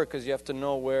your work, because you have to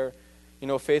know where,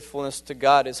 faithfulness to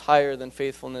God is higher than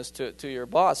faithfulness to your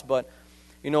boss. But,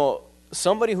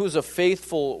 somebody who's a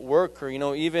faithful worker,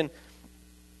 even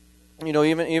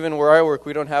where I work,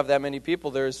 we don't have that many people.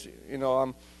 There's,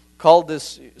 I'm called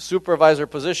this supervisor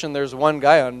position. There's one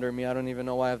guy under me. I don't even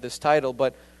know why I have this title,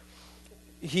 but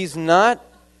he's not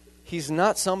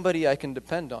somebody I can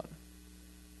depend on.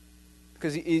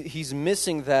 Because he's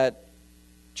missing that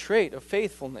trait of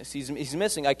faithfulness. He's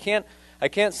missing. I can't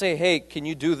say, hey, can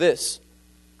you do this?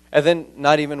 And then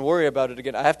not even worry about it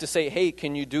again. I have to say, hey,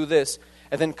 can you do this?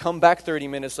 And then come back 30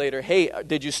 minutes later. Hey,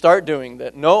 did you start doing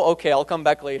that? No? Okay, I'll come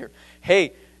back later.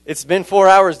 Hey, it's been 4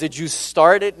 hours. Did you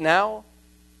start it now?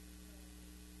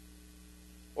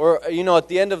 Or, at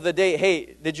the end of the day,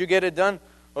 hey, did you get it done?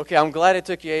 Okay, I'm glad it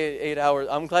took you 8 hours.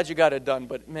 I'm glad you got it done,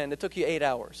 but man, it took you 8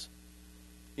 hours.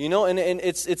 And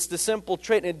it's the simple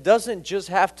trait. It doesn't just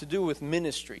have to do with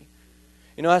ministry.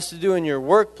 It has to do in your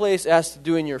workplace. It has to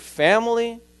do in your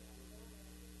family.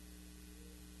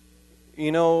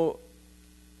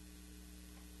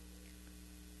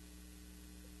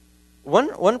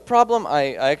 One problem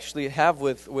I actually have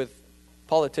with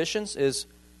politicians is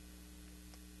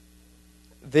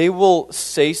they will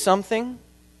say something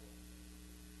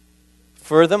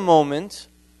for the moment.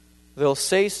 They'll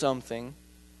say something,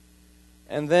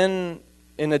 and then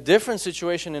in a different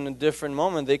situation, in a different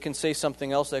moment, they can say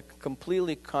something else that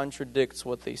completely contradicts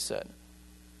what they said.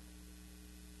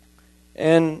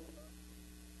 And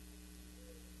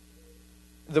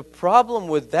the problem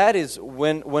with that is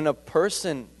when a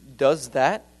person does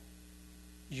that,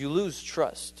 you lose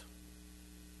trust.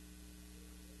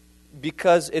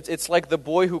 Because it's like the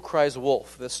boy who cries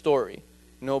wolf, the story.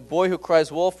 Boy who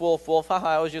cries wolf, wolf, wolf, haha,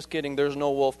 I was just kidding, there's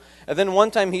no wolf. And then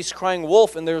one time he's crying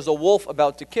wolf and there's a wolf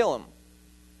about to kill him.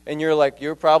 And you're like,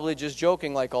 you're probably just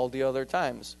joking like all the other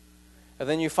times. And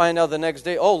then you find out the next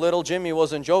day, oh, little Jimmy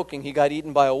wasn't joking, he got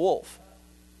eaten by a wolf.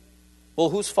 Well,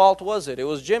 whose fault was it? It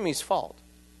was Jimmy's fault.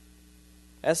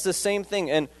 That's the same thing.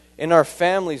 And in our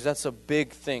families, that's a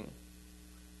big thing.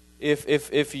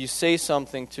 If you say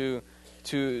something to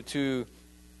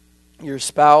your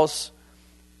spouse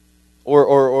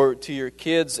or to your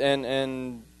kids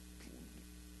and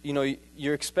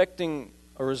you're expecting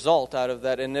a result out of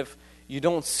that, and if you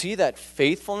don't see that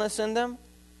faithfulness in them,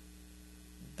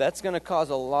 that's going to cause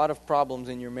a lot of problems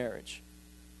in your marriage.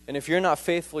 And if you're not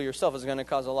faithful yourself, it's going to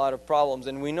cause a lot of problems.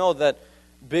 And we know that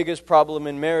biggest problem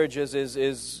in marriages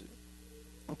is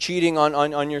cheating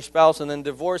on your spouse, and then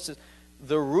divorce.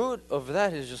 The root of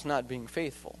that is just not being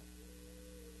faithful.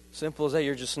 Simple as that.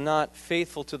 You're just not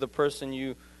faithful to the person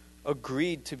you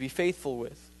agreed to be faithful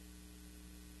with.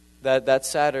 That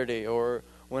Saturday or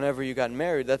whenever you got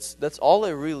married, that's all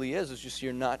it really is just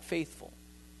you're not faithful.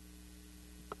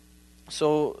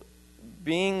 So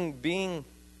being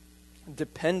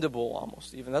dependable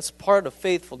almost, even, that's part of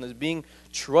faithfulness. Being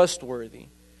trustworthy,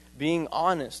 being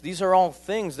honest. These are all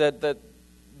things that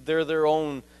they're their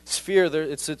own sphere,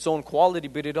 it's its own quality,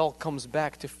 but it all comes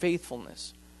back to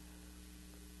faithfulness.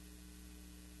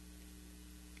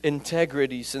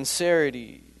 Integrity,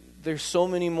 sincerity. There's so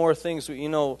many more things.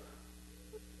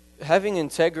 Having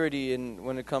integrity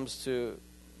when it comes to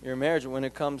your marriage, when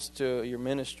it comes to your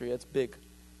ministry, that's big.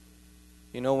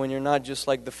 When you're not just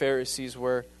like the Pharisees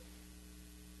where,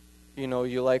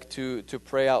 you like to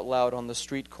pray out loud on the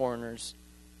street corners,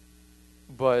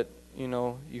 but,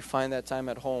 you find that time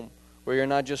at home where you're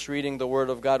not just reading the Word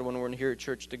of God when we're here at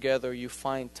church together. You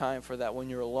find time for that when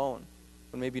you're alone,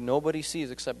 when maybe nobody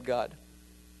sees except God.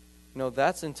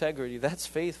 That's integrity. That's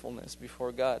faithfulness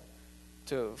before God.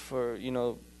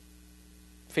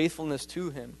 Faithfulness to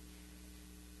Him.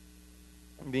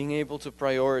 Being able to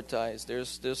prioritize.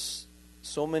 There's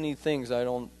so many things I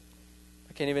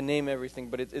can't even name everything,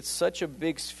 but it's such a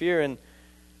big sphere, and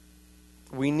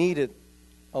we need it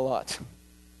a lot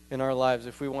in our lives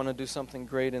if we want to do something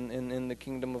great in the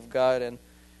kingdom of God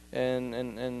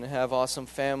and have awesome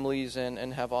families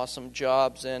and have awesome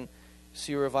jobs and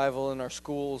see revival in our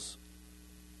schools.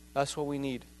 That's what we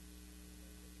need.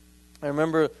 I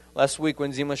remember last week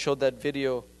when Zima showed that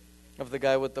video of the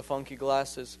guy with the funky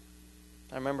glasses.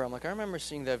 I remember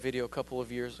seeing that video a couple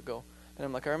of years ago. And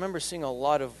I'm like, I remember seeing a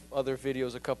lot of other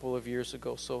videos a couple of years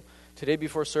ago. So today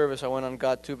before service, I went on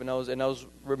GodTube and I was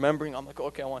remembering. I'm like,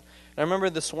 okay, and I remember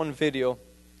this one video.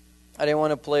 I didn't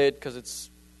want to play it because it's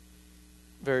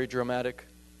very dramatic.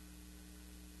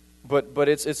 But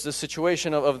it's the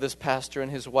situation of this pastor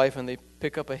and his wife, and they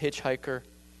pick up a hitchhiker,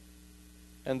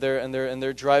 and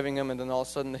they're driving him, and then all of a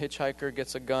sudden the hitchhiker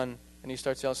gets a gun and he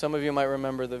starts yelling. Some of you might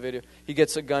remember the video. He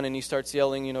gets a gun and he starts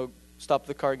yelling, stop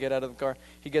the car, get out of the car.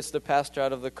 He gets the pastor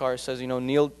out of the car, says,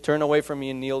 kneel, turn away from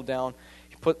me and kneel down.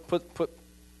 He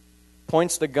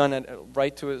points the gun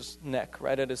right to his neck,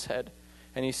 right at his head.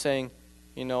 And he's saying,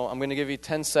 I'm going to give you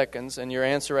 10 seconds, and your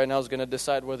answer right now is going to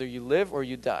decide whether you live or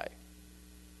you die.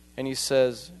 And he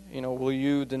says, will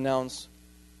you denounce?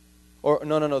 Or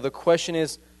no. The question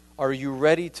is, are you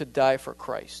ready to die for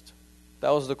Christ? That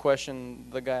was the question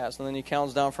the guy asked. And then he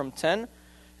counts down from 10.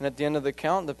 And at the end of the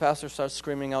count, the pastor starts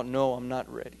screaming out, no, I'm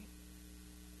not ready.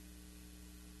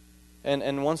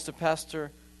 And once the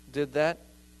pastor did that,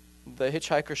 the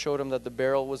hitchhiker showed him that the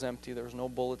barrel was empty. There was no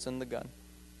bullets in the gun.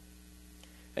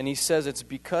 And he says, it's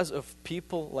because of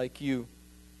people like you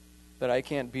that I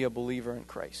can't be a believer in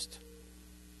Christ.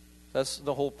 That's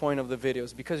the whole point of the video.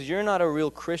 It's because you're not a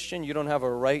real Christian, you don't have a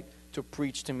right to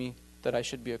preach to me that I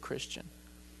should be a Christian.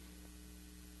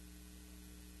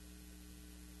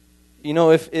 You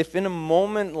know, if in a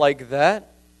moment like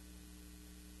that,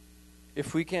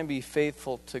 if we can't be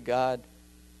faithful to God,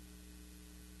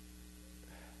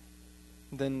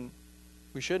 then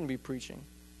we shouldn't be preaching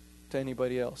to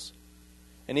anybody else.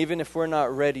 And even if we're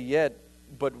not ready yet,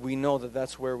 but we know that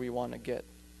that's where we want to get.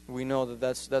 We know that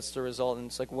that's the result. And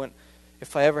it's like,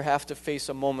 if I ever have to face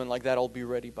a moment like that, I'll be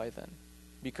ready by then,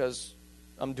 because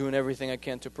I'm doing everything I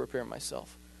can to prepare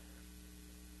myself.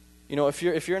 You know, if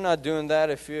you're not doing that,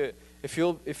 if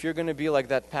you're going to be like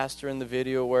that pastor in the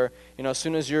video, where, you know, as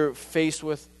soon as you're faced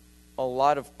with a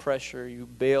lot of pressure, you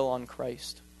bail on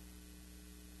Christ,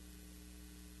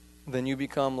 then you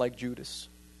become like Judas.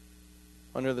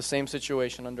 Under the same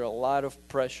situation, under a lot of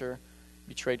pressure,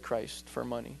 betrayed Christ for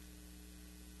money.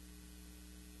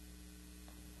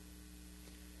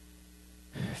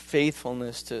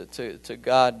 Faithfulness to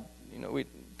God. You know, we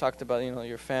talked about, you know,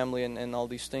 your family and all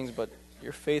these things, but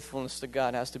your faithfulness to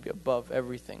God has to be above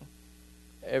everything.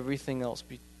 Everything else.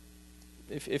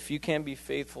 If you can't be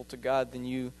faithful to God, then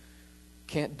you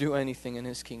can't do anything in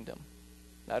His kingdom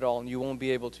at all. And you won't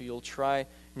be able to. You'll try and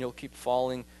you'll keep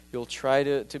falling. You'll try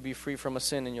to be free from a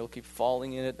sin and you'll keep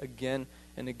falling in it again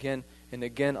and again and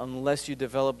again, unless you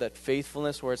develop that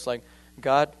faithfulness where it's like,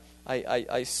 God,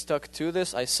 I stuck to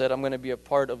this. I said I'm going to be a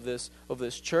part of this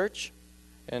church,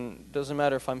 and it doesn't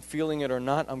matter if I'm feeling it or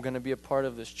not, I'm going to be a part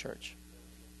of this church.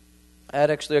 I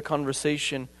had actually a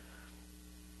conversation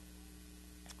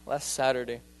last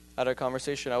Saturday. I had a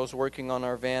conversation. I was working on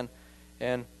our van,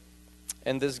 and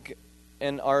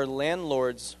our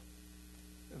landlords,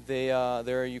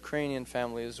 they're a Ukrainian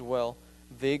family as well.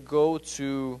 They go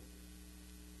to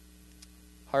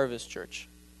Harvest Church.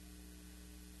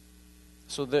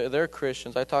 So they're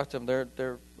Christians. I talked to them.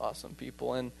 They're awesome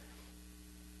people.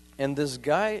 And this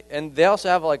guy, and they also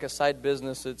have like a side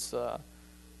business. It's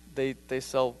they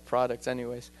sell products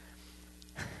anyways.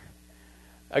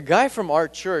 A guy from our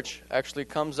church actually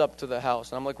comes up to the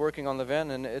house, and I'm like working on the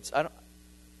van, and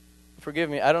forgive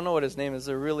me, I don't know what his name is.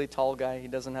 A really tall guy. He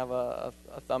doesn't have a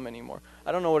thumb anymore.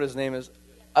 I don't know what his name is.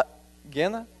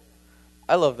 Gena?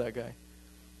 I love that guy.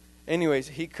 Anyways,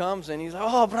 he comes and he's like,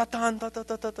 oh, bratan, ta ta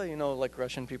ta ta ta, you know, like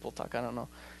Russian people talk. I don't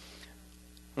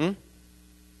know.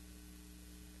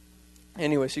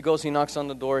 Anyways, he goes, he knocks on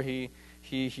the door. He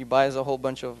buys a whole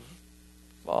bunch of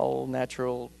all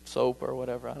natural soap or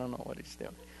whatever. I don't know what he's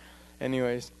doing.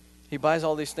 Anyways, he buys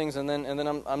all these things, and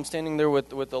then I'm standing there with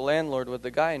the landlord, with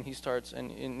the guy, and he starts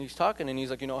and he's talking, and he's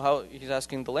like, you know, he's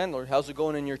asking the landlord, how's it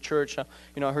going in your church? You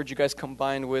know, I heard you guys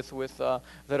combined with that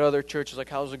other church. He's like,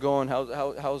 how's it going?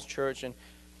 How's church? And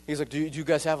he's like, do you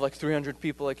guys have like 300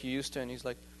 people like you used to? And he's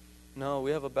like, no,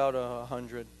 we have about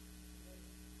 100.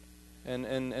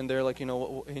 And they're like, you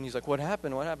know, and he's like, what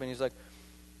happened? He's like,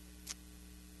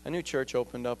 a new church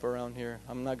opened up around here.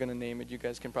 I'm not going to name it. You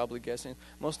guys can probably guess it.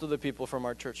 Most of the people from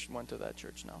our church went to that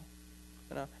church now.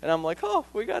 You know? And I'm like, oh,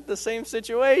 we got the same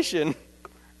situation.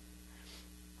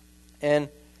 And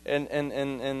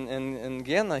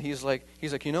Gena, he's like,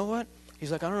 you know what?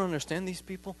 He's like, I don't understand these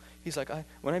people. He's like,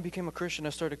 when I became a Christian,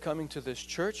 I started coming to this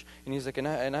church. And he's like, and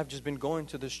I've just been going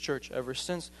to this church ever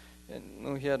since.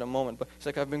 And he had a moment, but he's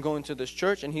like, I've been going to this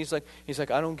church, and he's like,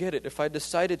 I don't get it. If I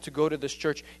decided to go to this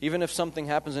church, even if something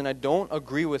happens and I don't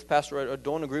agree with pastor or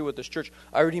don't agree with this church,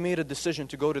 I already made a decision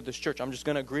to go to this church. I'm just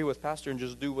going to agree with pastor and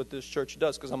just do what this church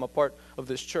does because I'm a part of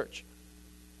this church.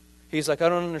 He's like, I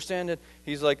don't understand it.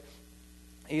 He's like,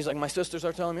 my sisters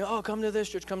are telling me, oh, come to this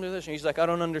church, come to this. And he's like, I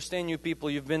don't understand you people.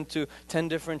 You've been to 10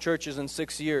 different churches in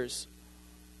 6 years.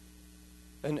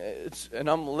 And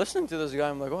I'm listening to this guy.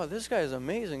 I'm like, wow, this guy is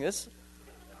amazing. I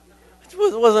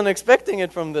wasn't expecting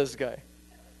it from this guy.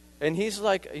 And he's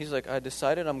like, I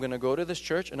decided I'm going to go to this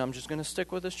church, and I'm just going to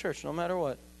stick with this church no matter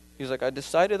what. He's like, I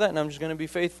decided that, and I'm just going to be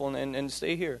faithful and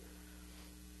stay here.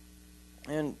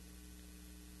 And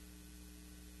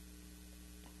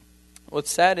what's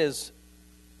sad is,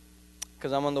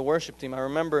 because I'm on the worship team, I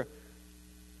remember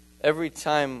every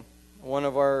time one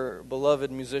of our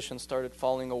beloved musicians started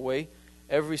falling away,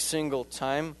 every single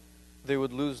time they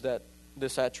would lose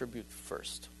this attribute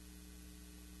first.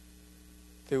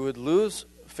 They would lose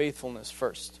faithfulness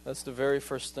first. That's the very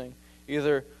first thing.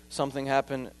 Either something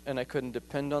happened and I couldn't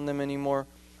depend on them anymore,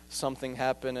 something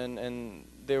happened and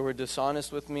they were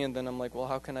dishonest with me, and then I'm like, well,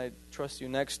 how can I trust you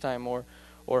next time? Or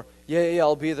Or yeah,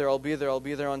 I'll be there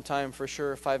on time for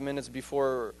sure, 5 minutes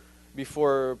before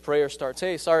prayer starts.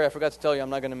 Hey, sorry, I forgot to tell you, I'm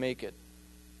not going to make it.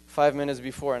 5 minutes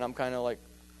before, and I'm kind of like,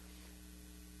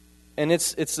 and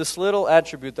it's this little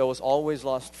attribute that was always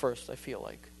lost first, I feel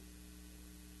like.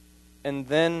 And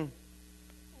then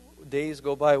days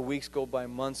go by, weeks go by,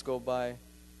 months go by,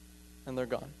 and they're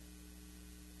gone.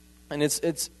 And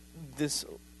it's this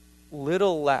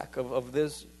little lack of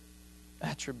this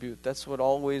attribute. That's what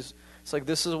always, it's like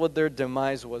this is what their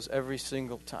demise was every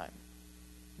single time.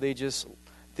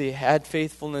 They had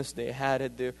faithfulness, they had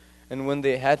it. And when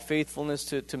they had faithfulness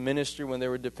to ministry, when they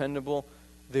were dependable,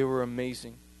 they were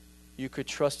amazing. You could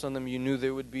trust on them. You knew they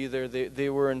would be there. They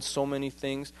were in so many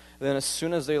things. And then as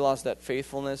soon as they lost that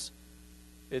faithfulness,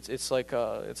 it's like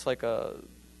a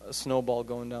snowball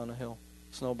going down a hill.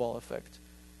 Snowball effect.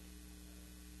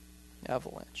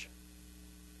 Avalanche.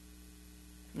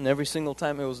 And every single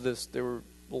time it was this. They were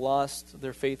lost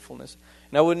their faithfulness.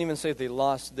 And I wouldn't even say they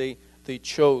lost. They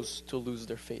chose to lose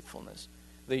their faithfulness.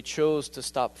 They chose to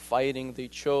stop fighting. They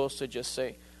chose to just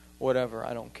say, whatever,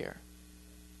 I don't care.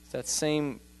 It's that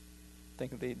same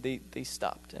thing. They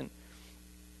stopped. And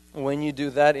when you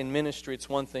do that in ministry, it's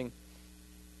one thing.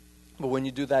 But when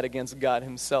you do that against God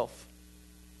himself,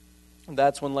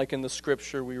 that's when, like in the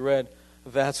scripture we read,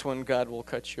 that's when God will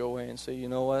cut you away and say, you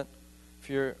know what? If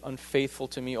you're unfaithful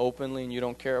to me openly and you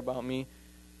don't care about me,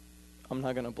 I'm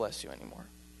not going to bless you anymore.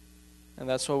 And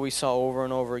that's what we saw over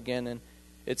and over again. And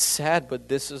it's sad, but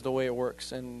this is the way it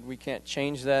works. And we can't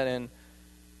change that. And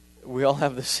we all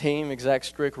have the same exact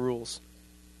strict rules.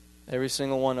 Every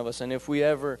single one of us. And if we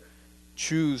ever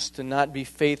choose to not be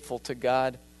faithful to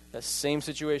God, the same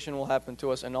situation will happen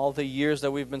to us. And all the years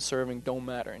that we've been serving don't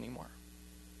matter anymore.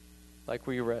 Like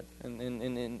we read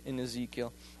in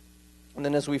Ezekiel. And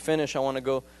then as we finish, I want to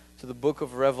go to the book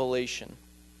of Revelation,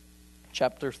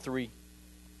 chapter 3.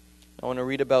 I want to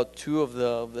read about 2 of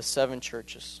the 7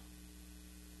 churches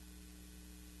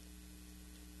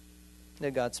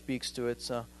that God speaks to.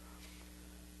 It's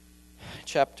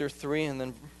chapter 3, and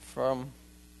then from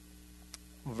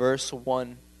verse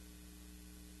 1. It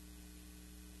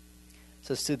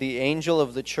says, to the angel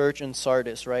of the church in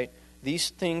Sardis, right? These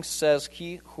things says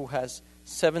he who has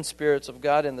 7 spirits of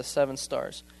God and the 7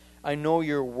 stars. I know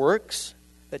your works,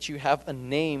 that you have a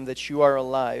name, that you are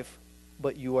alive,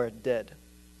 but you are dead.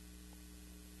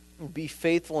 Be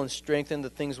faithful and strengthen the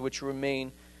things which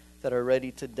remain that are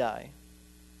ready to die.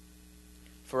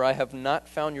 For I have not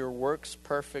found your works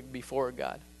perfect before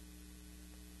God.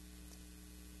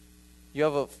 You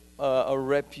have a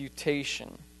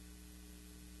reputation.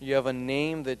 You have a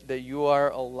name that you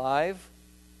are alive,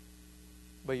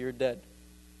 but you're dead.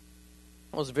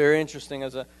 It was very interesting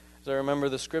as I remember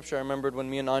the scripture. I remembered when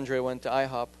me and Andre went to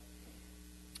IHOP,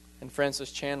 and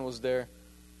Francis Chan was there.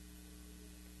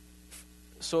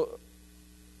 So,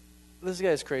 this guy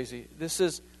is crazy. This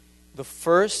is the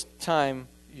first time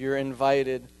you're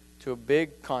invited to a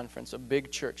big conference, a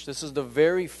big church. This is the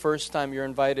very first time you're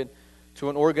invited to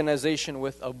an organization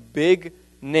with a big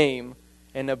name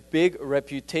and a big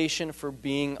reputation for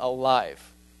being alive,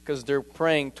 because they're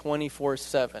praying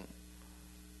 24/7.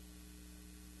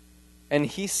 And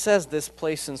he says this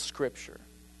place in Scripture.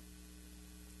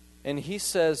 And he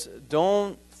says,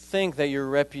 don't think that your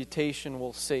reputation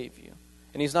will save you.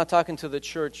 And he's not talking to the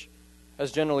church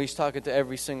as general. He's talking to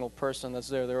every single person that's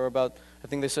there. There were about, I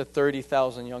think they said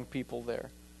 30,000 young people there.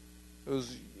 It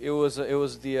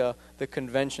was the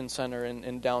convention center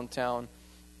in downtown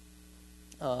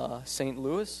St.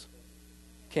 Louis?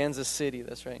 Kansas City,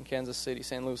 that's right, in Kansas City.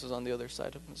 St. Louis is on the other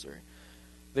side of Missouri.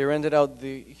 They rented out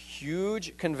the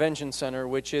huge convention center,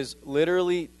 which is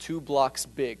literally 2 blocks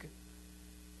big.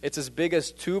 It's as big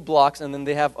as 2 blocks, and then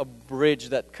they have a bridge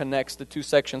that connects the 2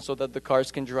 sections so that the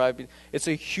cars can drive. It's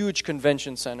a huge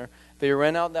convention center. They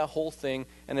rent out that whole thing,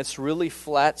 and it's really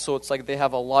flat, so it's like they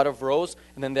have a lot of rows,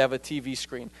 and then they have a TV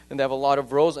screen. Then they have a lot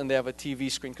of rows, and they have a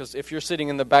TV screen, because if you're sitting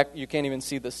in the back, you can't even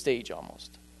see the stage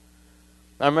almost.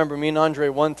 I remember me and Andre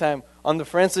one time, on the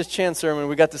Francis Chan sermon,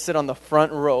 we got to sit on the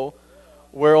front row,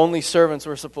 where only servants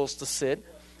were supposed to sit.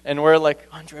 And we're like,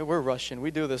 Andre, we're Russian.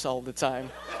 We do this all the time.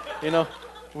 You know,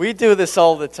 we do this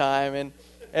all the time.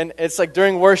 And it's like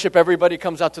during worship, everybody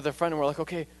comes out to the front, and we're like,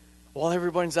 okay, while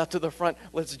everybody's out to the front,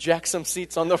 let's jack some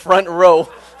seats on the front row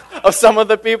of some of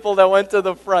the people that went to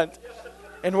the front.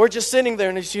 And we're just sitting there,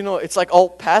 and it's like all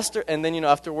pastor. And then,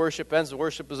 after worship ends,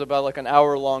 worship is about like an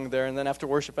hour long there. And then after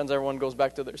worship ends, everyone goes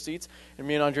back to their seats. And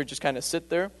me and Andre just kind of sit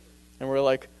there, and we're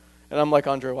like, and I'm like,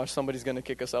 Andre, watch, somebody's going to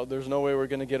kick us out. There's no way we're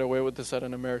going to get away with this at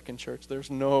an American church.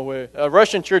 There's no way. A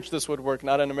Russian church, this would work,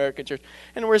 not an American church.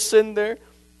 And we're sitting there.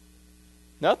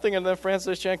 Nothing. And then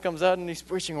Francis Chan comes out and he's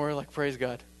preaching. And we're like, praise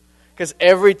God. Because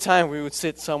every time we would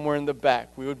sit somewhere in the back.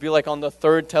 We would be like on the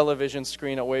third television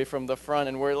screen away from the front.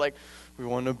 And we're like, we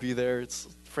want to be there. It's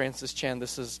Francis Chan.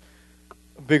 This is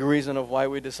a big reason of why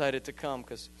we decided to come.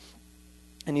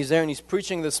 And he's there and he's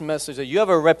preaching this message that you have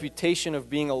a reputation of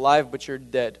being alive, but you're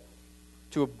dead.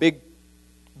 To a big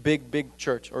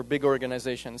church or big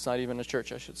organization. It's not even a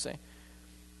church, I should say.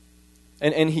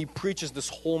 And he preaches this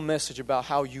whole message about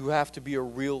how you have to be a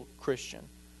real Christian.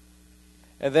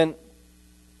 And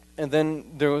then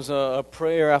there was a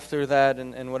prayer after that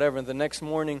and whatever. And the next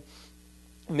morning,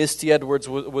 Misty Edwards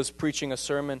was preaching a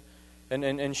sermon.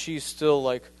 And she's still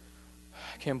like,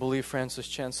 I can't believe Francis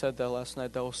Chan said that last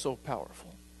night. That was so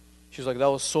powerful. She's like, that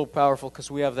was so powerful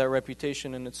because we have that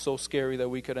reputation and it's so scary that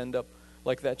we could end up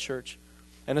like that church.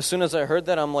 And as soon as I heard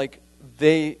that, I'm like,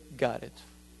 they got it.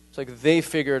 It's like they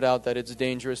figured out that it's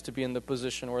dangerous to be in the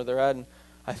position where they're at, and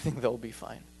I think they'll be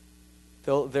fine.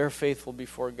 They're faithful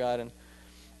before God,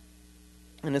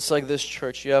 and it's like this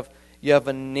church. You have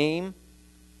a name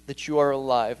that you are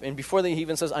alive, and before he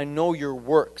even says, "I know your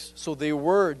works," so they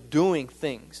were doing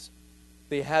things.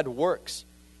 They had works.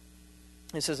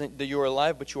 It says that you are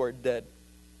alive, but you are dead.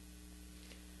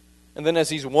 And then as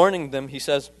he's warning them, he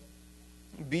says,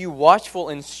 "Be watchful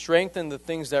and strengthen the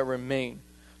things that remain."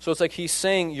 So it's like he's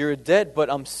saying, you're dead, but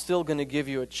I'm still going to give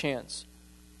you a chance.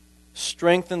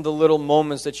 Strengthen the little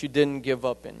moments that you didn't give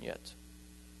up in yet.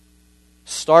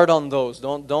 Start on those.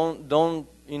 Don't don't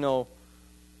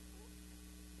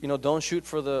shoot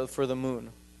for the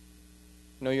moon.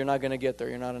 You're not going to get there.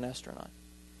 You're not an astronaut.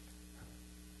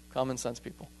 Common sense,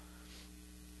 people.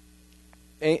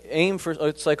 Aim for,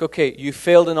 it's like, okay, you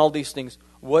failed in all these things.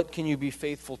 What can you be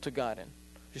faithful to God in?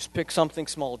 Just pick something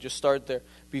small. Just start there.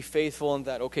 Be faithful in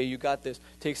that. Okay, you got this.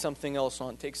 Take something else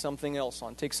on. Take something else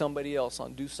on. Take somebody else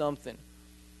on. Do something.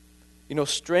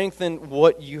 Strengthen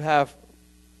what you have.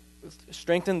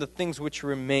 Strengthen the things which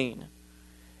remain.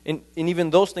 And even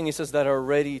those things, he says, that are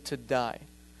ready to die.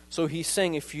 So he's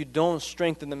saying if you don't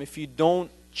strengthen them, if you don't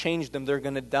change them, they're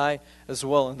going to die as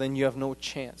well. And then you have no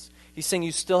chance. He's saying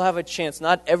you still have a chance.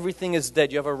 Not everything is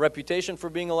dead. You have a reputation for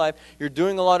being alive. You're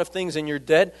doing a lot of things and you're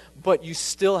dead, but you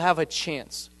still have a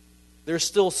chance. There's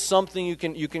still something you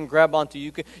can grab onto.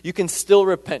 You can still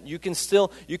repent. You can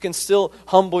still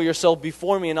humble yourself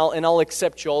before me, and I'll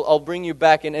accept you. I'll bring you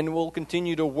back, and we'll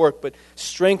continue to work. But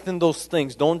strengthen those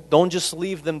things. Don't just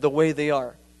leave them the way they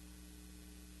are.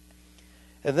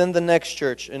 And then the next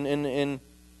church in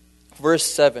verse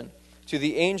 7, to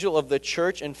the angel of the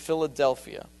church in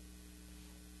Philadelphia.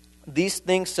 These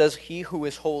things says he who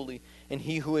is holy and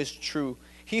he who is true,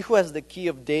 he who has the key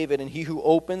of David, and he who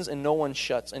opens and no one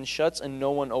shuts, and shuts and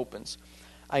no one opens.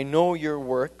 I know your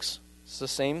works. It's the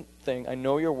same thing. I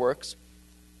know your works.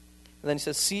 And then he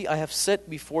says, see, I have set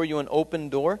before you an open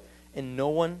door, and no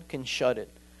one can shut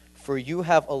it. For you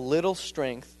have a little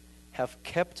strength, have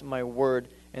kept my word,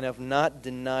 and have not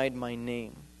denied my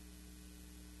name.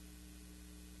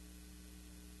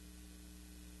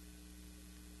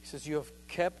 He says, you have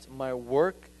kept my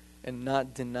work and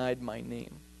not denied my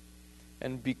name.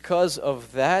 And because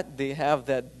of that, they have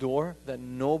that door that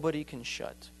nobody can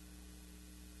shut.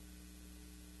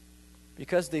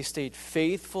 Because they stayed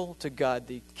faithful to God,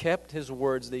 they kept His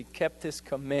words, they kept His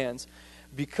commands.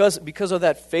 Because of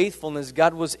that faithfulness,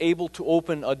 God was able to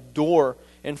open a door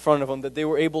in front of them that they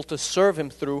were able to serve Him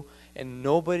through, and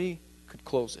nobody could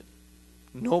close it.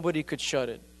 Nobody could shut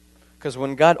it. Because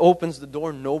when God opens the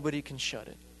door, nobody can shut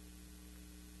it.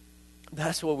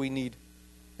 That's what we need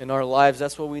in our lives.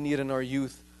 That's what we need in our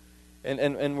youth.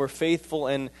 And we're faithful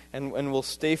and we'll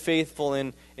stay faithful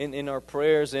in our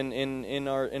prayers and in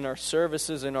our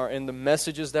services, in the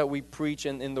messages that we preach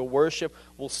and in the worship.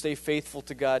 We'll stay faithful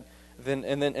to God.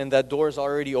 And that door is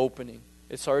already opening.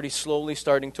 It's already slowly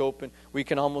starting to open. We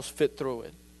can almost fit through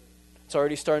it. It's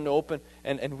already starting to open,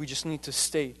 and we just need to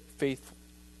stay faithful.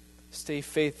 Stay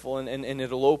faithful, and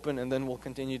it'll open, and then we'll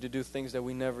continue to do things that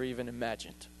we never even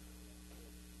imagined.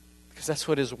 Because that's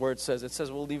what His Word says. It says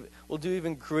we'll do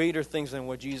even greater things than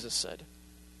what Jesus said.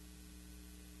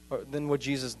 Or than what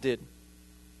Jesus did.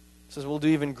 It says we'll do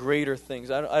even greater things.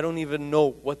 I don't even know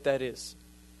what that is.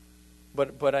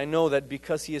 But I know that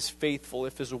because He is faithful,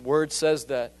 if His Word says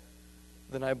that,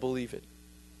 then I believe it.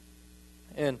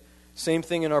 And same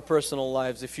thing in our personal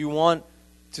lives. If you want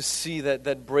to see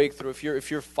that breakthrough, if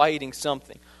you're fighting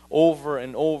something over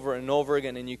and over and over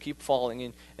again, and you keep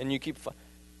falling and you keep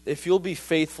if you'll be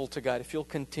faithful to God, if you'll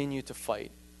continue to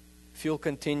fight, if you'll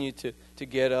continue to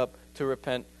get up, to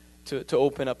repent, to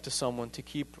open up to someone, to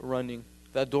keep running,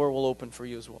 that door will open for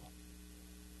you as well.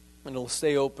 And it'll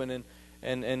stay open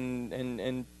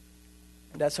and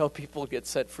That's how people get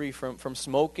set free from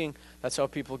smoking. That's how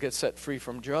people get set free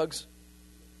from drugs.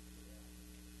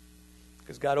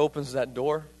 Because God opens that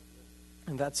door,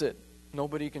 and that's it.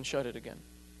 Nobody can shut it again.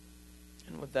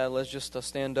 And with that, let's just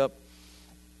stand up,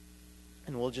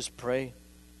 and we'll just pray.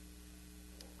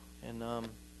 And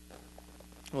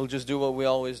we'll just do what we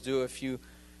always do. If you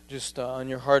just on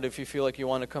your heart, if you feel like you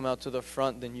want to come out to the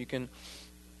front, then you can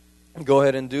go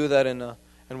ahead and do that, and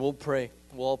we'll pray.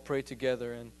 We'll all pray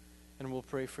together, and we'll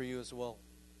pray for you as well.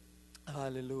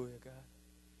 Hallelujah, God.